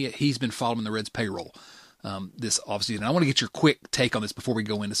 and he's been following the Reds payroll this offseason. And I want to get your quick take on this before we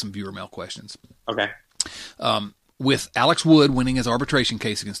go into some viewer mail questions. Okay. With Alex Wood winning his arbitration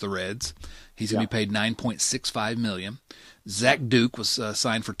case against the Reds, he's going to be paid $9.65 million. Zach Duke was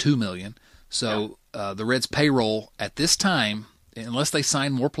signed for $2 million. So the Reds payroll at this time, unless they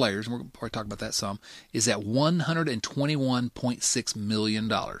sign more players, and we're going to probably talk about that some, is at $121.6 million.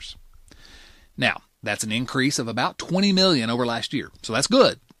 Now, that's an increase of about $20 million over last year. So that's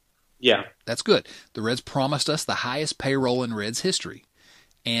good. Yeah. That's good. The Reds promised us the highest payroll in Reds history.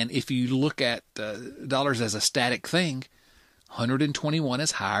 And if you look at dollars as a static thing, 121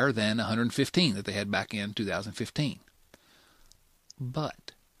 is higher than 115 that they had back in 2015.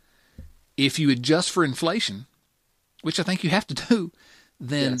 But if you adjust for inflation, which I think you have to do,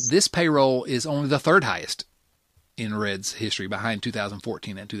 then this payroll is only the third highest in Reds history, behind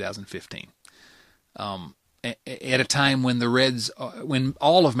 2014 and 2015. At a time when the Reds, when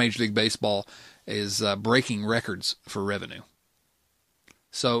all of Major League Baseball is breaking records for revenue.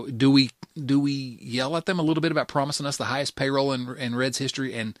 So do we yell at them a little bit about promising us the highest payroll in Reds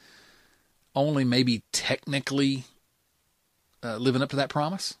history and only maybe technically living up to that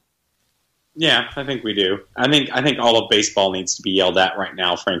promise? Yeah, I think we do. I think all of baseball needs to be yelled at right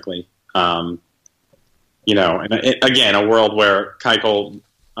now, frankly. And again, a world where Keuchel,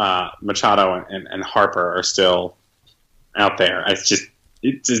 Machado, and Harper are still out there.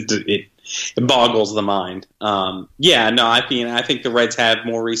 It boggles the mind. I think the Reds have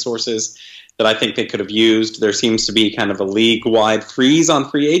more resources that I think they could have used. There seems to be kind of a league-wide freeze on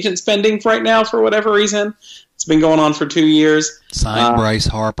free agent spending right now for whatever reason. It's been going on for 2 years. Sign Bryce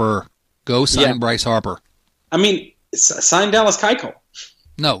Harper. Go sign Bryce Harper. I mean, sign Dallas Keuchel.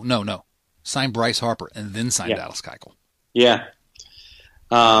 No. Sign Bryce Harper and then sign Dallas Keuchel. Yeah.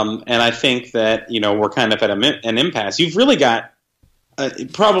 And I think that, we're kind of at an impasse. You've really got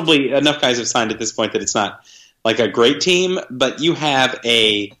probably enough guys have signed at this point that it's not like a great team, but you have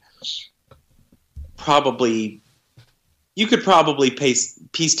you could probably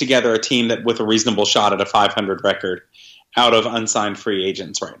piece together a team that with a reasonable shot at a 500 record out of unsigned free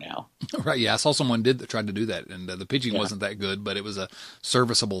agents right now. Right, yeah. I saw someone that tried to do that, and the pitching wasn't that good, but it was a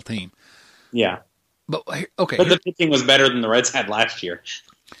serviceable team. Yeah. But okay. But the pitching was better than the Reds had last year.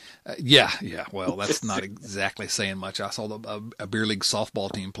 Yeah. Well, that's not exactly saying much. I saw a beer league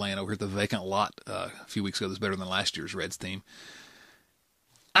softball team playing over at the vacant lot a few weeks ago that's better than last year's Reds team.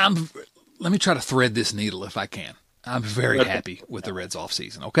 Let me try to thread this needle if I can. I'm very happy with the Reds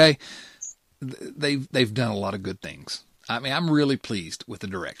offseason, okay? They've done a lot of good things. I mean, I'm really pleased with the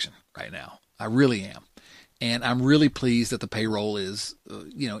direction right now. I really am. And I'm really pleased that the payroll is,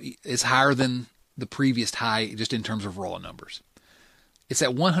 is higher than the previous high just in terms of raw numbers. It's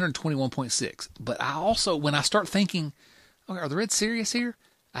at 121.6. But I also, when I start thinking, okay, are the Reds serious here?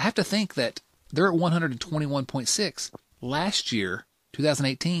 I have to think that they're at 121.6. Last year,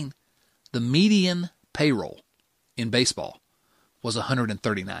 2018, the median payroll in baseball was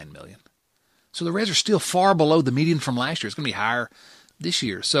 $139 million. So the Reds are still far below the median from last year. It's going to be higher this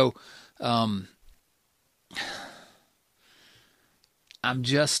year. So I'm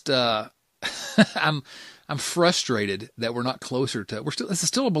just I'm frustrated that we're not closer to. This is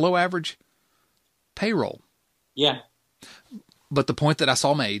still a below average payroll. Yeah. But the point that I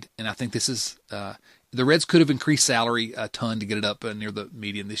saw made, and I think this is the Reds could have increased salary a ton to get it up near the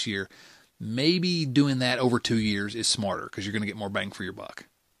median this year. Maybe doing that over 2 years is smarter because you're going to get more bang for your buck.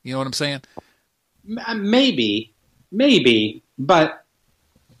 You know what I'm saying? Maybe, but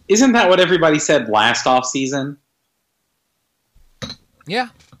isn't that what everybody said last offseason? Yeah.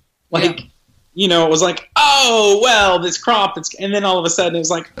 It was like, oh, well, this crop, and then all of a sudden it was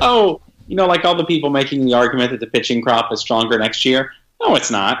like, oh, like all the people making the argument that the pitching crop is stronger next year. No,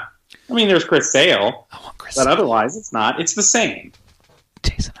 it's not. I mean, there's Chris Sale, but otherwise it's not. It's the same.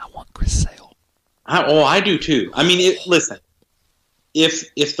 Jason, I want Chris Sale. I do too. I mean, listen.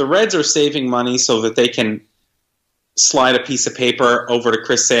 If the Reds are saving money so that they can slide a piece of paper over to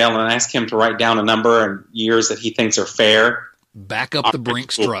Chris Sale and ask him to write down a number and years that he thinks are fair, back up the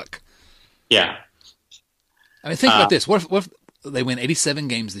Brinks truck. Yeah. I mean, think about this. What if they win 87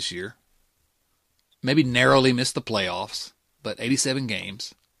 games this year? Maybe narrowly miss the playoffs, but 87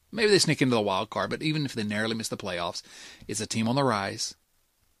 games. Maybe they sneak into the wild card, but even if they narrowly miss the playoffs, it's a team on the rise.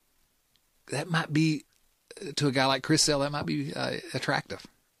 That might be, to a guy like Chris Sale, that might be attractive.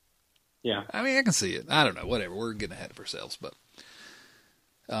 Yeah. I mean, I can see it. I don't know. Whatever. We're getting ahead of ourselves, but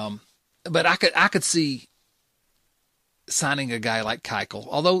I could see signing a guy like Keuchel,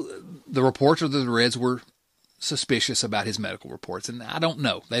 although the reports of the Reds were suspicious about his medical reports, and I don't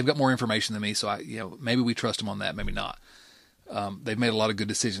know. They've got more information than me, so maybe we trust them on that, maybe not. They've made a lot of good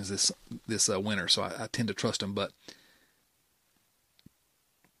decisions this winter, so I tend to trust them. But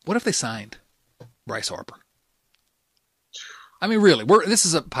what if they signed Bryce Harper? I mean, really, this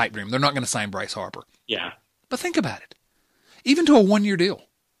is a pipe dream. They're not going to sign Bryce Harper. Yeah. But think about it. Even to a 1-year deal.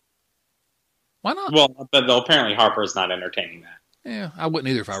 Why not? Well, but apparently Harper is not entertaining that. Yeah, I wouldn't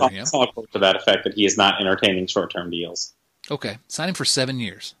either if I were him. I saw a quote to that effect that he is not entertaining short-term deals. Okay, sign him for 7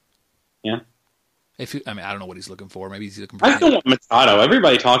 years. Yeah. I don't know what he's looking for. Maybe he's looking for... I still want Machado.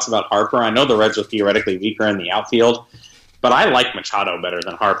 Everybody talks about Harper. I know the Reds are theoretically weaker in the outfield, but I like Machado better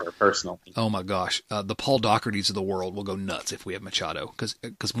than Harper, personally. Oh, my gosh. The Paul Dohertys of the world will go nuts if we have Machado,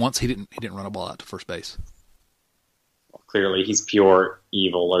 because once he didn't run a ball out to first base. Well, clearly, he's pure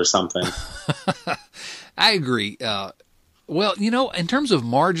evil or something. I agree. Well, in terms of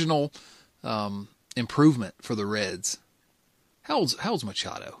marginal improvement for the Reds. How old's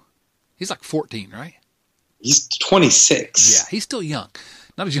Machado? He's like 14, right? He's 26. Yeah, he's still young.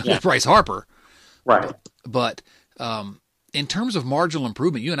 Not as young as Bryce Harper. Right. But in terms of marginal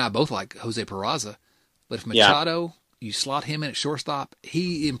improvement, you and I both like Jose Peraza. But if Machado, you slot him in at shortstop,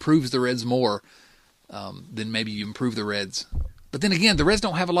 he improves the Reds more than maybe you improve the Reds. But then again, the Reds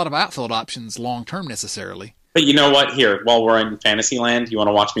don't have a lot of outfield options long-term necessarily. But you know what? Here, while we're in fantasy land, you want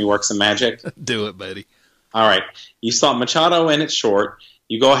to watch me work some magic? Do it, buddy. All right. You slot Machado in at short.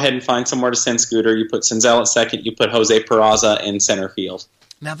 You go ahead and find somewhere to send Scooter. You put Senzel at second. You put Jose Peraza in center field.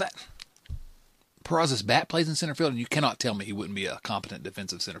 Now that Peraza's bat plays in center field, and you cannot tell me he wouldn't be a competent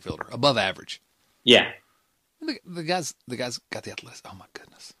defensive center fielder, above average. Yeah. The guy's got the athletics. Oh my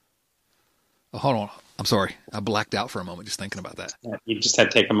goodness. Oh, hold on. I'm sorry. I blacked out for a moment just thinking about that. You just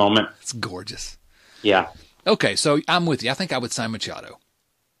had to take a moment. It's gorgeous. Yeah. Okay, so I'm with you. I think I would sign Machado.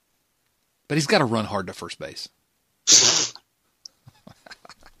 But he's got to run hard to first base.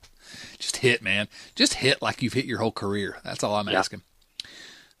 Just hit, man. Just hit like you've hit your whole career. That's all I'm asking.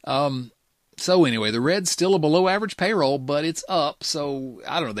 So anyway, the Reds still a below average payroll, but it's up. So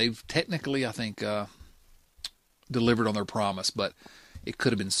I don't know. They've technically, I think, delivered on their promise, but it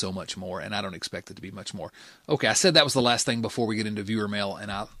could have been so much more, and I don't expect it to be much more. Okay, I said that was the last thing before we get into viewer mail,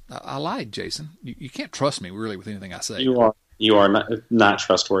 and I lied, Jason. You can't trust me really with anything I say. You are not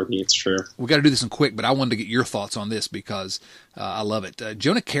trustworthy. It's true. We got to do this in quick, but I wanted to get your thoughts on this because I love it.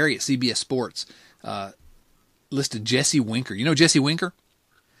 Jonah Carey at CBS Sports listed Jesse Winker. You know Jesse Winker?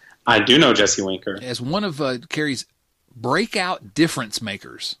 I do know Jesse Winker as one of Carey's breakout difference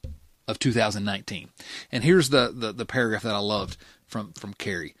makers of 2019. And here's the paragraph that I loved from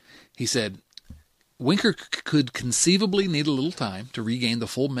Carey. He said, Winker could conceivably need a little time to regain the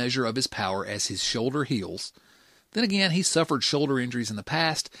full measure of his power as his shoulder heals. Then again, he suffered shoulder injuries in the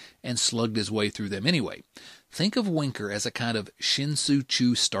past and slugged his way through them anyway. Think of Winker as a kind of Shin-Soo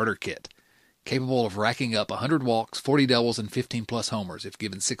Choo starter kit, capable of racking up 100 walks, 40 doubles, and 15-plus homers if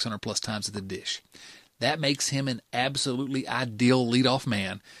given 600-plus times at the dish. That makes him an absolutely ideal leadoff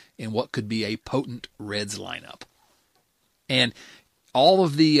man in what could be a potent Reds lineup. And all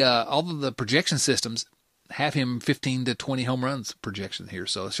of the projection systems have him 15 to 20 home runs projection here,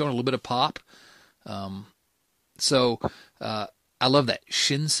 so it's showing a little bit of pop. So I love that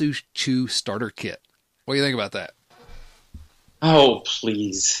Shin-Soo Choo starter kit. What do you think about that? Oh,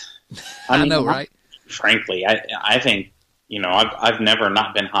 please. I know, right? Frankly, I think, I've never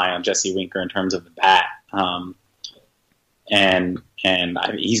not been high on Jesse Winker in terms of the bat.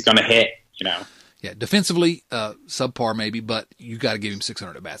 He's going to hit, Yeah, defensively, subpar maybe, but you got to give him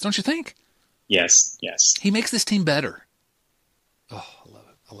 600 at bats, don't you think? Yes. He makes this team better. Oh, I love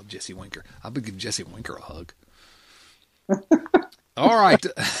it. I love Jesse Winker. I'll give Jesse Winker a hug. All right,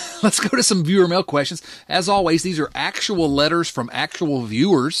 let's go to some viewer mail questions. As always, these are actual letters from actual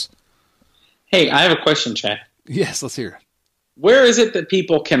viewers. Hey, I have a question, Chad. Yes, let's hear it. Where is it that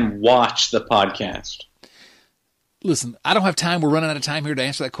people can watch the podcast? Listen, I don't have time. We're running out of time here to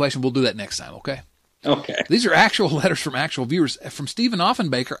answer that question. We'll do that next time, okay? Okay. These are actual letters from actual viewers. From Stephen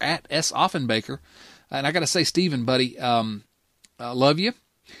Offenbaker at S. Offenbaker. And I got to say, Stephen, buddy, I love you.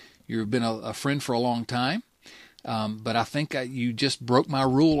 You've been a friend for a long time. But I think you just broke my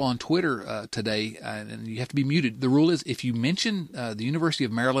rule on Twitter today, and you have to be muted. The rule is if you mention the University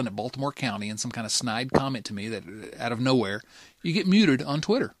of Maryland at Baltimore County in some kind of snide comment to me that out of nowhere, you get muted on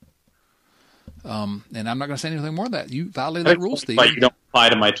Twitter. And I'm not going to say anything more than that. You violated that rule, Steve. But you don't reply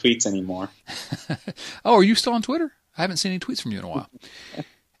to my tweets anymore. Oh, are you still on Twitter? I haven't seen any tweets from you in a while.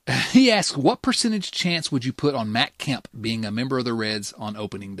 He asks, what percentage chance would you put on Matt Kemp being a member of the Reds on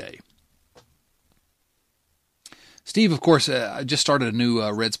opening day? Steve, of course, just started a new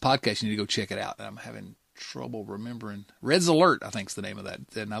Reds podcast. You need to go check it out. I'm having trouble remembering. Reds Alert, I think is the name of that.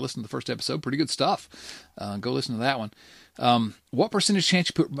 And I listened to the first episode. Pretty good stuff. Go listen to that one. What percentage chance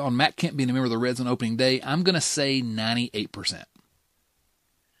you put on Matt Kemp being a member of the Reds on opening day? I'm going to say 98%.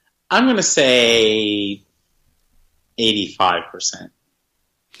 I'm going to say 85%.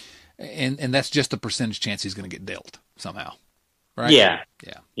 And that's just the percentage chance he's going to get dealt somehow, right? Yeah.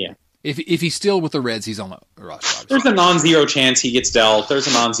 If he's still with the Reds, he's on the roster. There's a non-zero chance he gets dealt. There's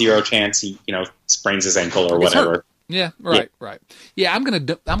a non-zero chance he, sprains his ankle or whatever. Hurt. Yeah, right. Yeah, I'm gonna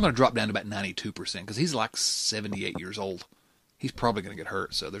drop down to about 92% because he's like 78 years old. He's probably gonna get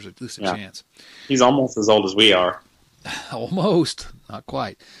hurt, so there's at least a chance. He's almost as old as we are. Almost, not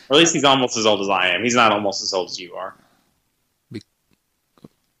quite. Or at least he's almost as old as I am. He's not almost as old as you are.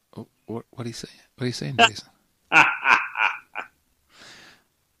 What are you saying? What are you saying, Jason?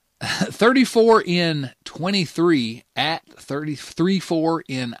 34 in 23 at 33-4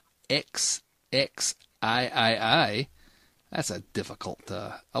 in XIII. That's a difficult.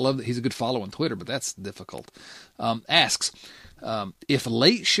 I love that he's a good follow on Twitter, but that's difficult. Asks, if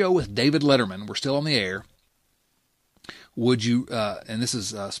Late Show with David Letterman were still on the air, would you, and this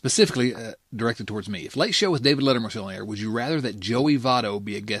is specifically directed towards me, if Late Show with David Letterman was still on the air, would you rather that Joey Votto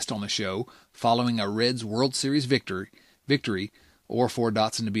be a guest on the show following a Reds World Series victory, or for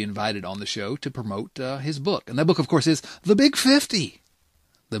Dotson to be invited on the show to promote his book? And that book, of course, is The Big 50.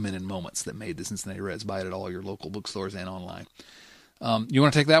 The Men and Moments that made the Cincinnati Reds. Buy it at all your local bookstores and online. You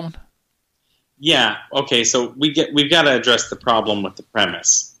want to take that one? Yeah. Okay. So we've got to address the problem with the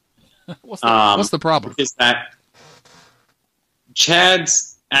premise. What's the problem? Is that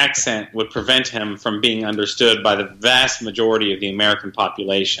Chad's accent would prevent him from being understood by the vast majority of the American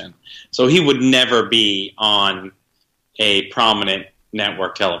population. So he would never be on a prominent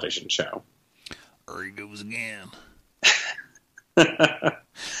network television show. There he goes again.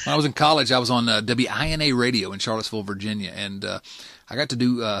 When I was in college, I was on WINA radio in Charlottesville, Virginia, and I got to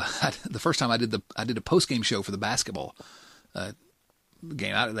do the first time I did a post game show for the basketball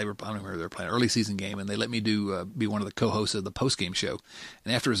game. I don't remember, they were playing an early season game, and they let me be one of the co-hosts of the post game show.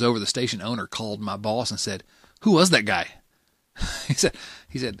 And after it was over, the station owner called my boss and said, "Who was that guy?" He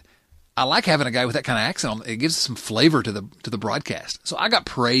said, "I like having a guy with that kind of accent. It gives some flavor to the broadcast." So I got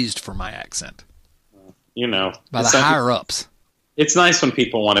praised for my accent. By the higher ups. It's nice when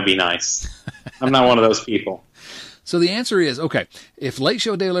people want to be nice. I'm not one of those people. So the answer is, okay, if Late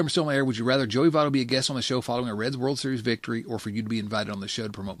Show with David Letterman still on the air, would you rather Joey Votto be a guest on the show following a Reds World Series victory, or for you to be invited on the show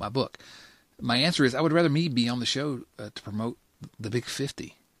to promote my book? My answer is, I would rather me be on the show to promote The Big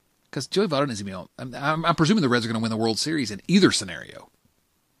 50. Because Joey Votto doesn't be on. I'm presuming the Reds are going to win the World Series in either scenario.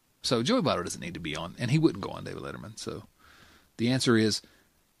 So Joey Votto doesn't need to be on, and he wouldn't go on David Letterman. So the answer is,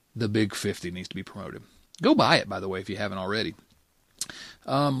 The Big 50 needs to be promoted. Go buy it, by the way, if you haven't already.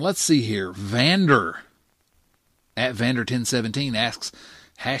 Let's see here. Vander at Vander1017 asks,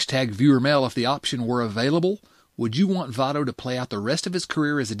 #viewermail, if the option were available, would you want Votto to play out the rest of his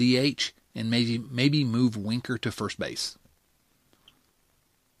career as a DH and maybe move Winker to first base?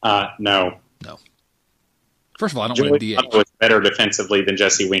 No. First of all, I don't Joey want a DH. Votto is better defensively than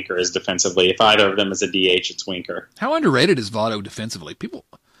Jesse Winker is defensively. If either of them is a DH, it's Winker. How underrated is Votto defensively?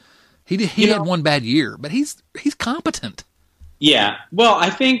 He had one bad year, but he's competent. Yeah. Well, I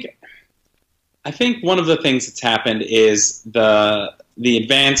think one of the things that's happened is the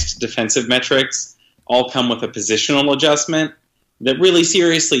advanced defensive metrics all come with a positional adjustment that really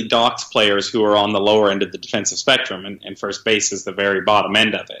seriously docks players who are on the lower end of the defensive spectrum, and first base is the very bottom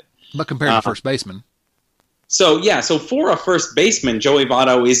end of it. But compared to first baseman. So for a first baseman, Joey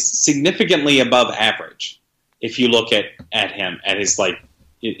Votto is significantly above average if you look at him, at his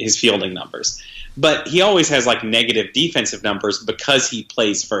fielding numbers. But he always has negative defensive numbers because he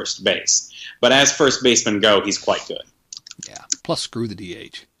plays first base. But as first basemen go, he's quite good. Yeah. Plus, screw the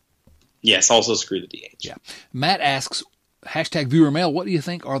DH. Yes, also screw the DH. Yeah. Matt asks, #viewermail, what do you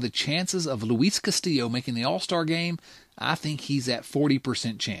think are the chances of Luis Castillo making the All-Star game? I think he's at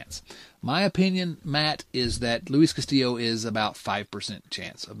 40% chance. My opinion, Matt, is that Luis Castillo is about 5%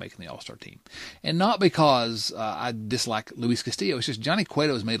 chance of making the All-Star team. And not because I dislike Luis Castillo. It's just Johnny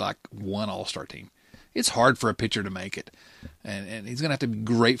Cueto has made one All-Star team. It's hard for a pitcher to make it. And he's going to have to be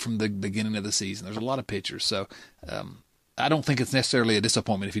great from the beginning of the season. There's a lot of pitchers. So I don't think it's necessarily a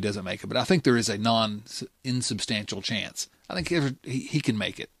disappointment if he doesn't make it. But I think there is a insubstantial chance. I think he can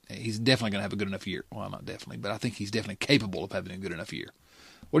make it. He's definitely going to have a good enough year. Well, not definitely, but I think he's definitely capable of having a good enough year.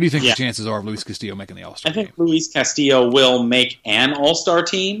 What do you think the chances are of Luis Castillo making the All-Star game? I think Luis Castillo will make an All-Star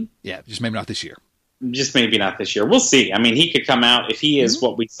team. Yeah, just maybe not this year. Just maybe not this year. We'll see. I mean, he could come out if he is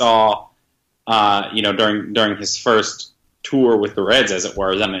what we saw, during his first tour with the Reds, as it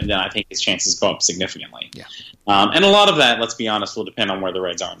were. Then I think his chances go up significantly. Yeah. And a lot of that, let's be honest, will depend on where the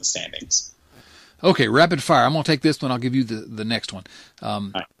Reds are in the standings. Okay, rapid fire. I'm going to take this one. I'll give you the next one.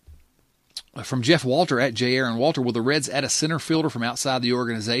 Right. From Jeff Walter at J. Aaron Walter, will the Reds add a center fielder from outside the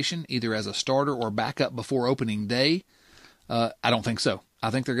organization, either as a starter or backup before opening day? I don't think so. I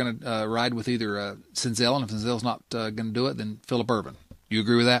think they're going to ride with either Senzel, and if Senzel's not going to do it, then Phillip Ervin. You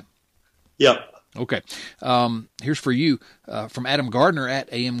agree with that? Yep. Okay. Here's for you from Adam Gardner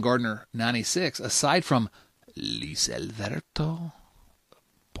at AM Gardner 96. Aside from Luis Alberto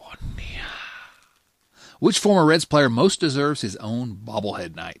Bonilla, which former Reds player most deserves his own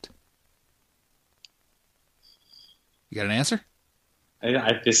bobblehead night? You got an answer?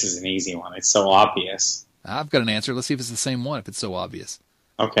 This is an easy one. It's so obvious. I've got an answer. Let's see if it's the same one, if it's so obvious.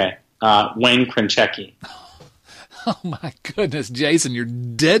 Okay. Wayne Krenchecki. Oh, my goodness, Jason, you're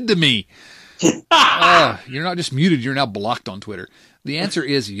dead to me. You're not just muted, you're now blocked on Twitter. The answer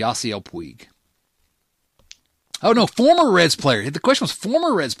is Yasiel Puig. Oh no, former Reds player. The question was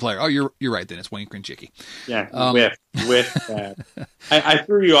former Reds player. Oh, you're right. Then it's Wayne Krzyzewski. Yeah, with I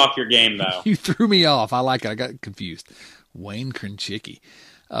threw you off your game though. You threw me off. I like it. I got confused. Wayne Krzyzewski.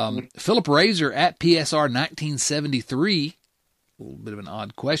 Philip Razor at PSR 1973. A little bit of an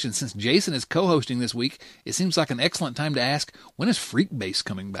odd question. Since Jason is co-hosting this week, it seems like an excellent time to ask, when is Freak Base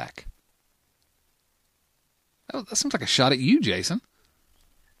coming back? Oh, that seems like a shot at you, Jason.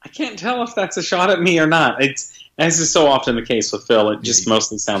 I can't tell if that's a shot at me or not. It's, as is so often the case with Phil, it just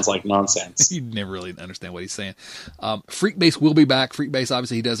mostly sounds like nonsense. You never really understand what he's saying. Freak Base will be back. Freak Base,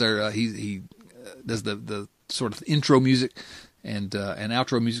 obviously, he does our he does the sort of intro music and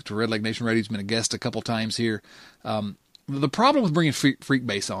outro music to Red Leg Nation Radio. He's been a guest a couple times here. The problem with bringing Freak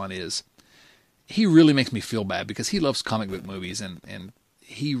Base on is he really makes me feel bad because he loves comic book movies and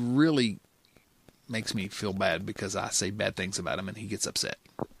he really makes me feel bad because I say bad things about him and he gets upset.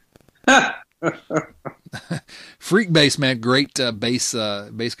 Freak Bass, man, great bass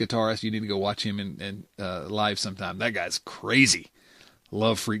guitarist. You need to go watch him in live sometime. That guy's crazy.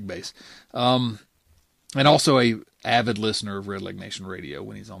 Love Freak Bass. And also a avid listener of Red Leg Nation Radio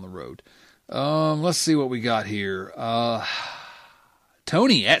when he's on the road. Let's see what we got here.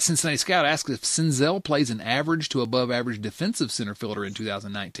 Tony at Cincinnati Scout asks if Senzel plays an average to above average defensive center fielder in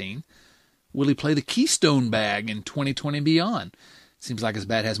 2019. Will he play the Keystone bag in 2020 and beyond? Seems like his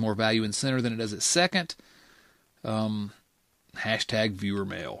bat has more value in center than it does at second. Hashtag viewer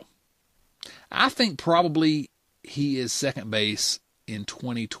mail. I think probably he is second base in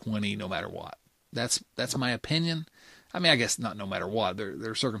 2020 no matter what. That's my opinion. I mean, I guess not no matter what.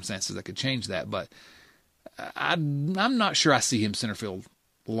 There are circumstances that could change that, but I'm not sure I see him center field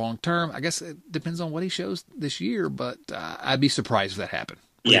long term. I guess it depends on what he shows this year, but I'd be surprised if that happened.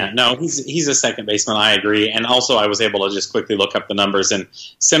 Yeah, no, he's a second baseman. I agree. And also I was able to just quickly look up the numbers, and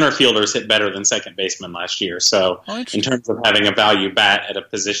center fielders hit better than second baseman last year. So in terms of having a value bat at a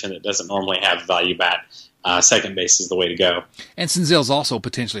position that doesn't normally have value bat, second base is the way to go. And Senzel's also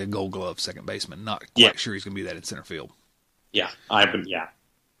potentially a Gold Glove second baseman. Not quite sure he's going to be that in center field. Yeah, At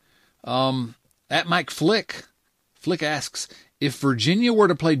Mike Flick asks, if Virginia were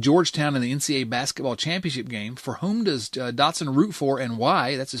to play Georgetown in the NCAA basketball championship game, for whom does Dotson root for and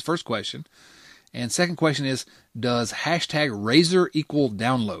why? That's his first question. And second question is, does hashtag Razor equal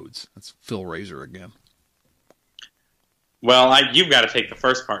downloads? That's Phil Razor again. Well, you've got to take the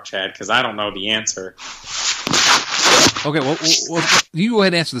first part, Chad, because I don't know the answer. Okay, well, you go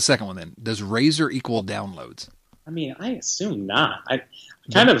ahead and answer the second one then. Does Razor equal downloads? I mean, I assume not. I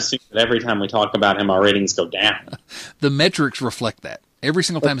kind of assume that every time we talk about him, our ratings go down. The metrics reflect that. Every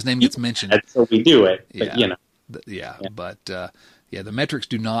single time his name gets mentioned. So we do it, but the metrics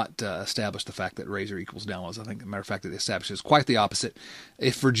do not establish the fact that Razor equals downloads. I think, as a matter of fact, it establishes quite the opposite.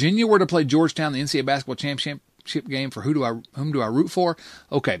 If Virginia were to play Georgetown in the NCAA basketball championship game, for whom do I root for?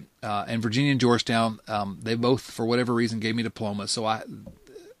 Okay, and Virginia and Georgetown, they both, for whatever reason, gave me diplomas, so I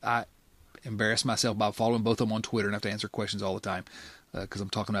embarrass myself by following both of them on Twitter and have to answer questions all the time because I'm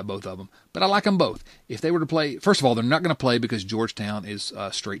talking about both of them. But I like them both. If they were to play, first of all, they're not going to play because Georgetown is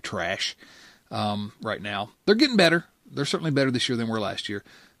straight trash right now. They're getting better. They're certainly better this year than we were last year.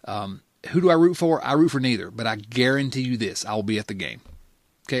 Who do I root for? I root for neither, but I guarantee you this: I will be at the game.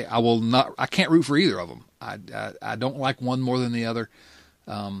 Okay, I can't root for either of them. I don't like one more than the other,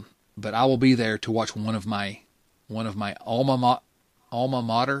 but I will be there to watch one of my alma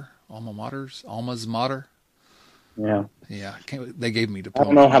mater. Yeah. They gave me diploma.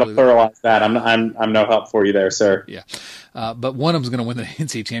 I don't know how to pluralize that. I'm no help for you there, sir. Yeah, but one of them's going to win the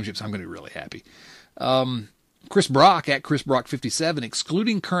NCAA championship, so I'm going to be really happy. Chris Brock at Chris Brock 57,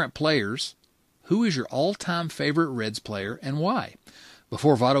 excluding current players, who is your all-time favorite Reds player and why?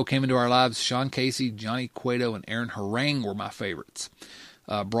 Before Votto came into our lives, Sean Casey, Johnny Cueto, and Aaron Harang were my favorites.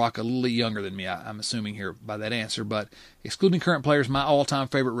 Brock a little younger than me, I'm assuming here by that answer, but excluding current players, my all-time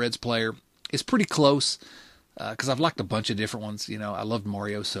favorite Reds player is pretty close because I've liked a bunch of different ones. You know, I loved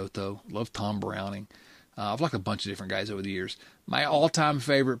Mario Soto, loved Tom Browning. I've liked a bunch of different guys over the years. My all-time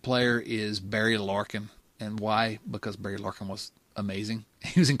favorite player is Barry Larkin, and why? Because Barry Larkin was amazing.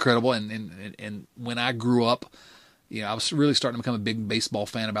 He was incredible, and when I grew up, you know, I was really starting to become a big baseball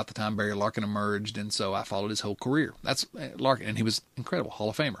fan about the time Barry Larkin emerged, and so I followed his whole career. That's Larkin, and he was incredible, Hall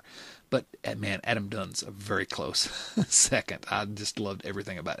of Famer. But, man, Adam Dunn's a very close second. I just loved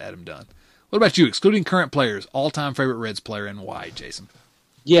everything about Adam Dunn. What about you, excluding current players, all-time favorite Reds player, and why, Jason?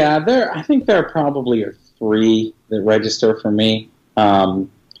 Yeah, I think there probably are three that register for me. My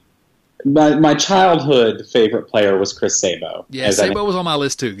childhood favorite player was Chris Sabo. Yeah, Sabo was on my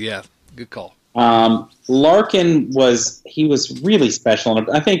list, too. Yeah, good call. Larkin was really special, and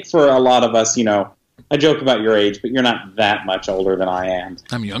I think for a lot of us, you know, I joke about your age, but you're not that much older than I am.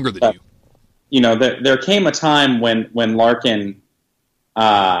 I'm younger than you. You know, there came a time when Larkin.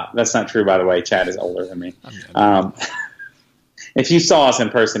 That's not true, by the way. Chad is older than me. If you saw us in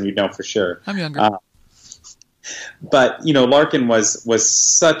person, you'd know for sure. I'm younger. But, you know, Larkin was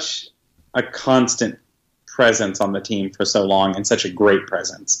such a constant presence on the team for so long, and such a great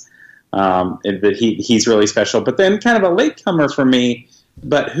presence that he's really special. But then kind of a latecomer for me,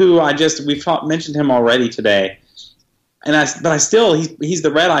 but who we've mentioned him already today. He's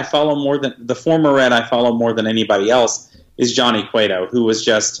the Red I follow more than the former Red I follow more than anybody else is Johnny Cueto, who was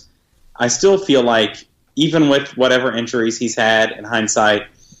just, I still feel like, even with whatever injuries he's had in hindsight,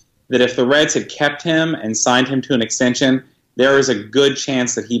 that if the Reds had kept him and signed him to an extension, there is a good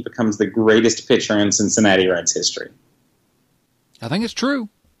chance that he becomes the greatest pitcher in Cincinnati Reds history. I think it's true.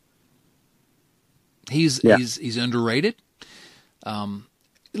 He's underrated.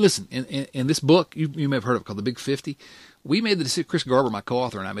 Listen, in this book, you may have heard of it, called The Big 50, we made the decision, Chris Garber, my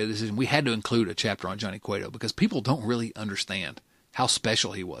co-author, and I made the decision, we had to include a chapter on Johnny Cueto because people don't really understand how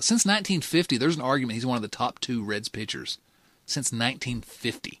special he was. Since 1950, there's an argument he's one of the top 2 Reds pitchers since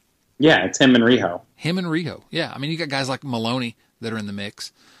 1950. Yeah, it's him and Rijo. Yeah. I mean, you got guys like Maloney that are in the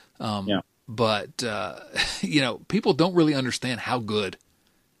mix. But, you know, people don't really understand how good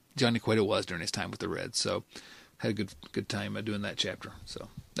Johnny Cueto was during his time with the Reds. So had a good time doing that chapter. So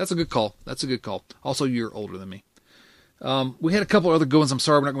that's a good call. Also, you're older than me. We had a couple other good ones. I'm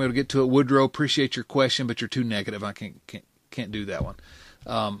sorry we're not going to be able to get to it. Woodrow, appreciate your question, but you're too negative. I can't do that one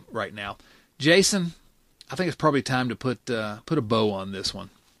right now. Jason, I think it's probably time to put a bow on this one.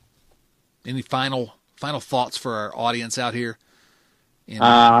 Any final thoughts for our audience out here?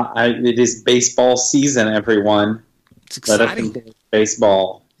 It is baseball season, everyone. It's exciting. Let us enjoy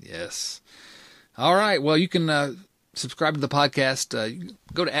baseball. Yes. All right. Well, you can subscribe to the podcast.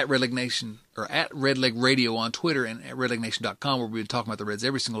 Go to @RedLegNation or @RedLegRadio on Twitter and @RedLegNation.com, where we've been talking about the Reds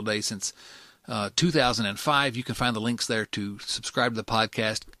every single day since 2005. You can find the links there to subscribe to the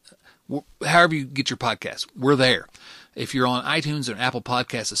podcast. However you get your podcast, we're there. If you're on iTunes or Apple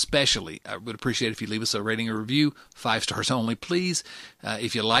Podcasts especially, I would appreciate if you leave us a rating or review, 5 stars only, please.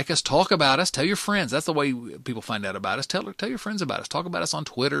 If you like us, talk about us, tell your friends. That's the way people find out about us. Tell your friends about us. Talk about us on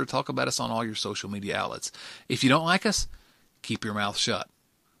Twitter. Talk about us on all your social media outlets. If you don't like us, keep your mouth shut.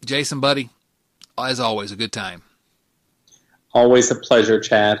 Jason, buddy, as always, a good time. Always a pleasure,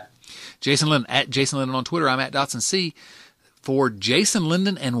 Chad. Jason Linden, @JasonLinden on Twitter. I'm @DotsonC. For Jason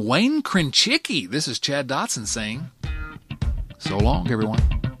Linden and Wayne Krenchicki, this is Chad Dotson saying, so long, everyone.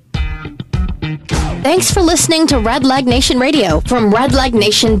 Thanks for listening to Red Leg Nation Radio from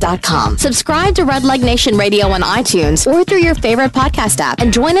RedLegNation.com. Subscribe to Red Leg Nation Radio on iTunes or through your favorite podcast app,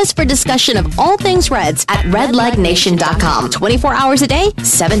 and join us for discussion of all things Reds at RedLegNation.com. 24 hours a day,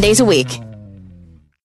 7 days a week.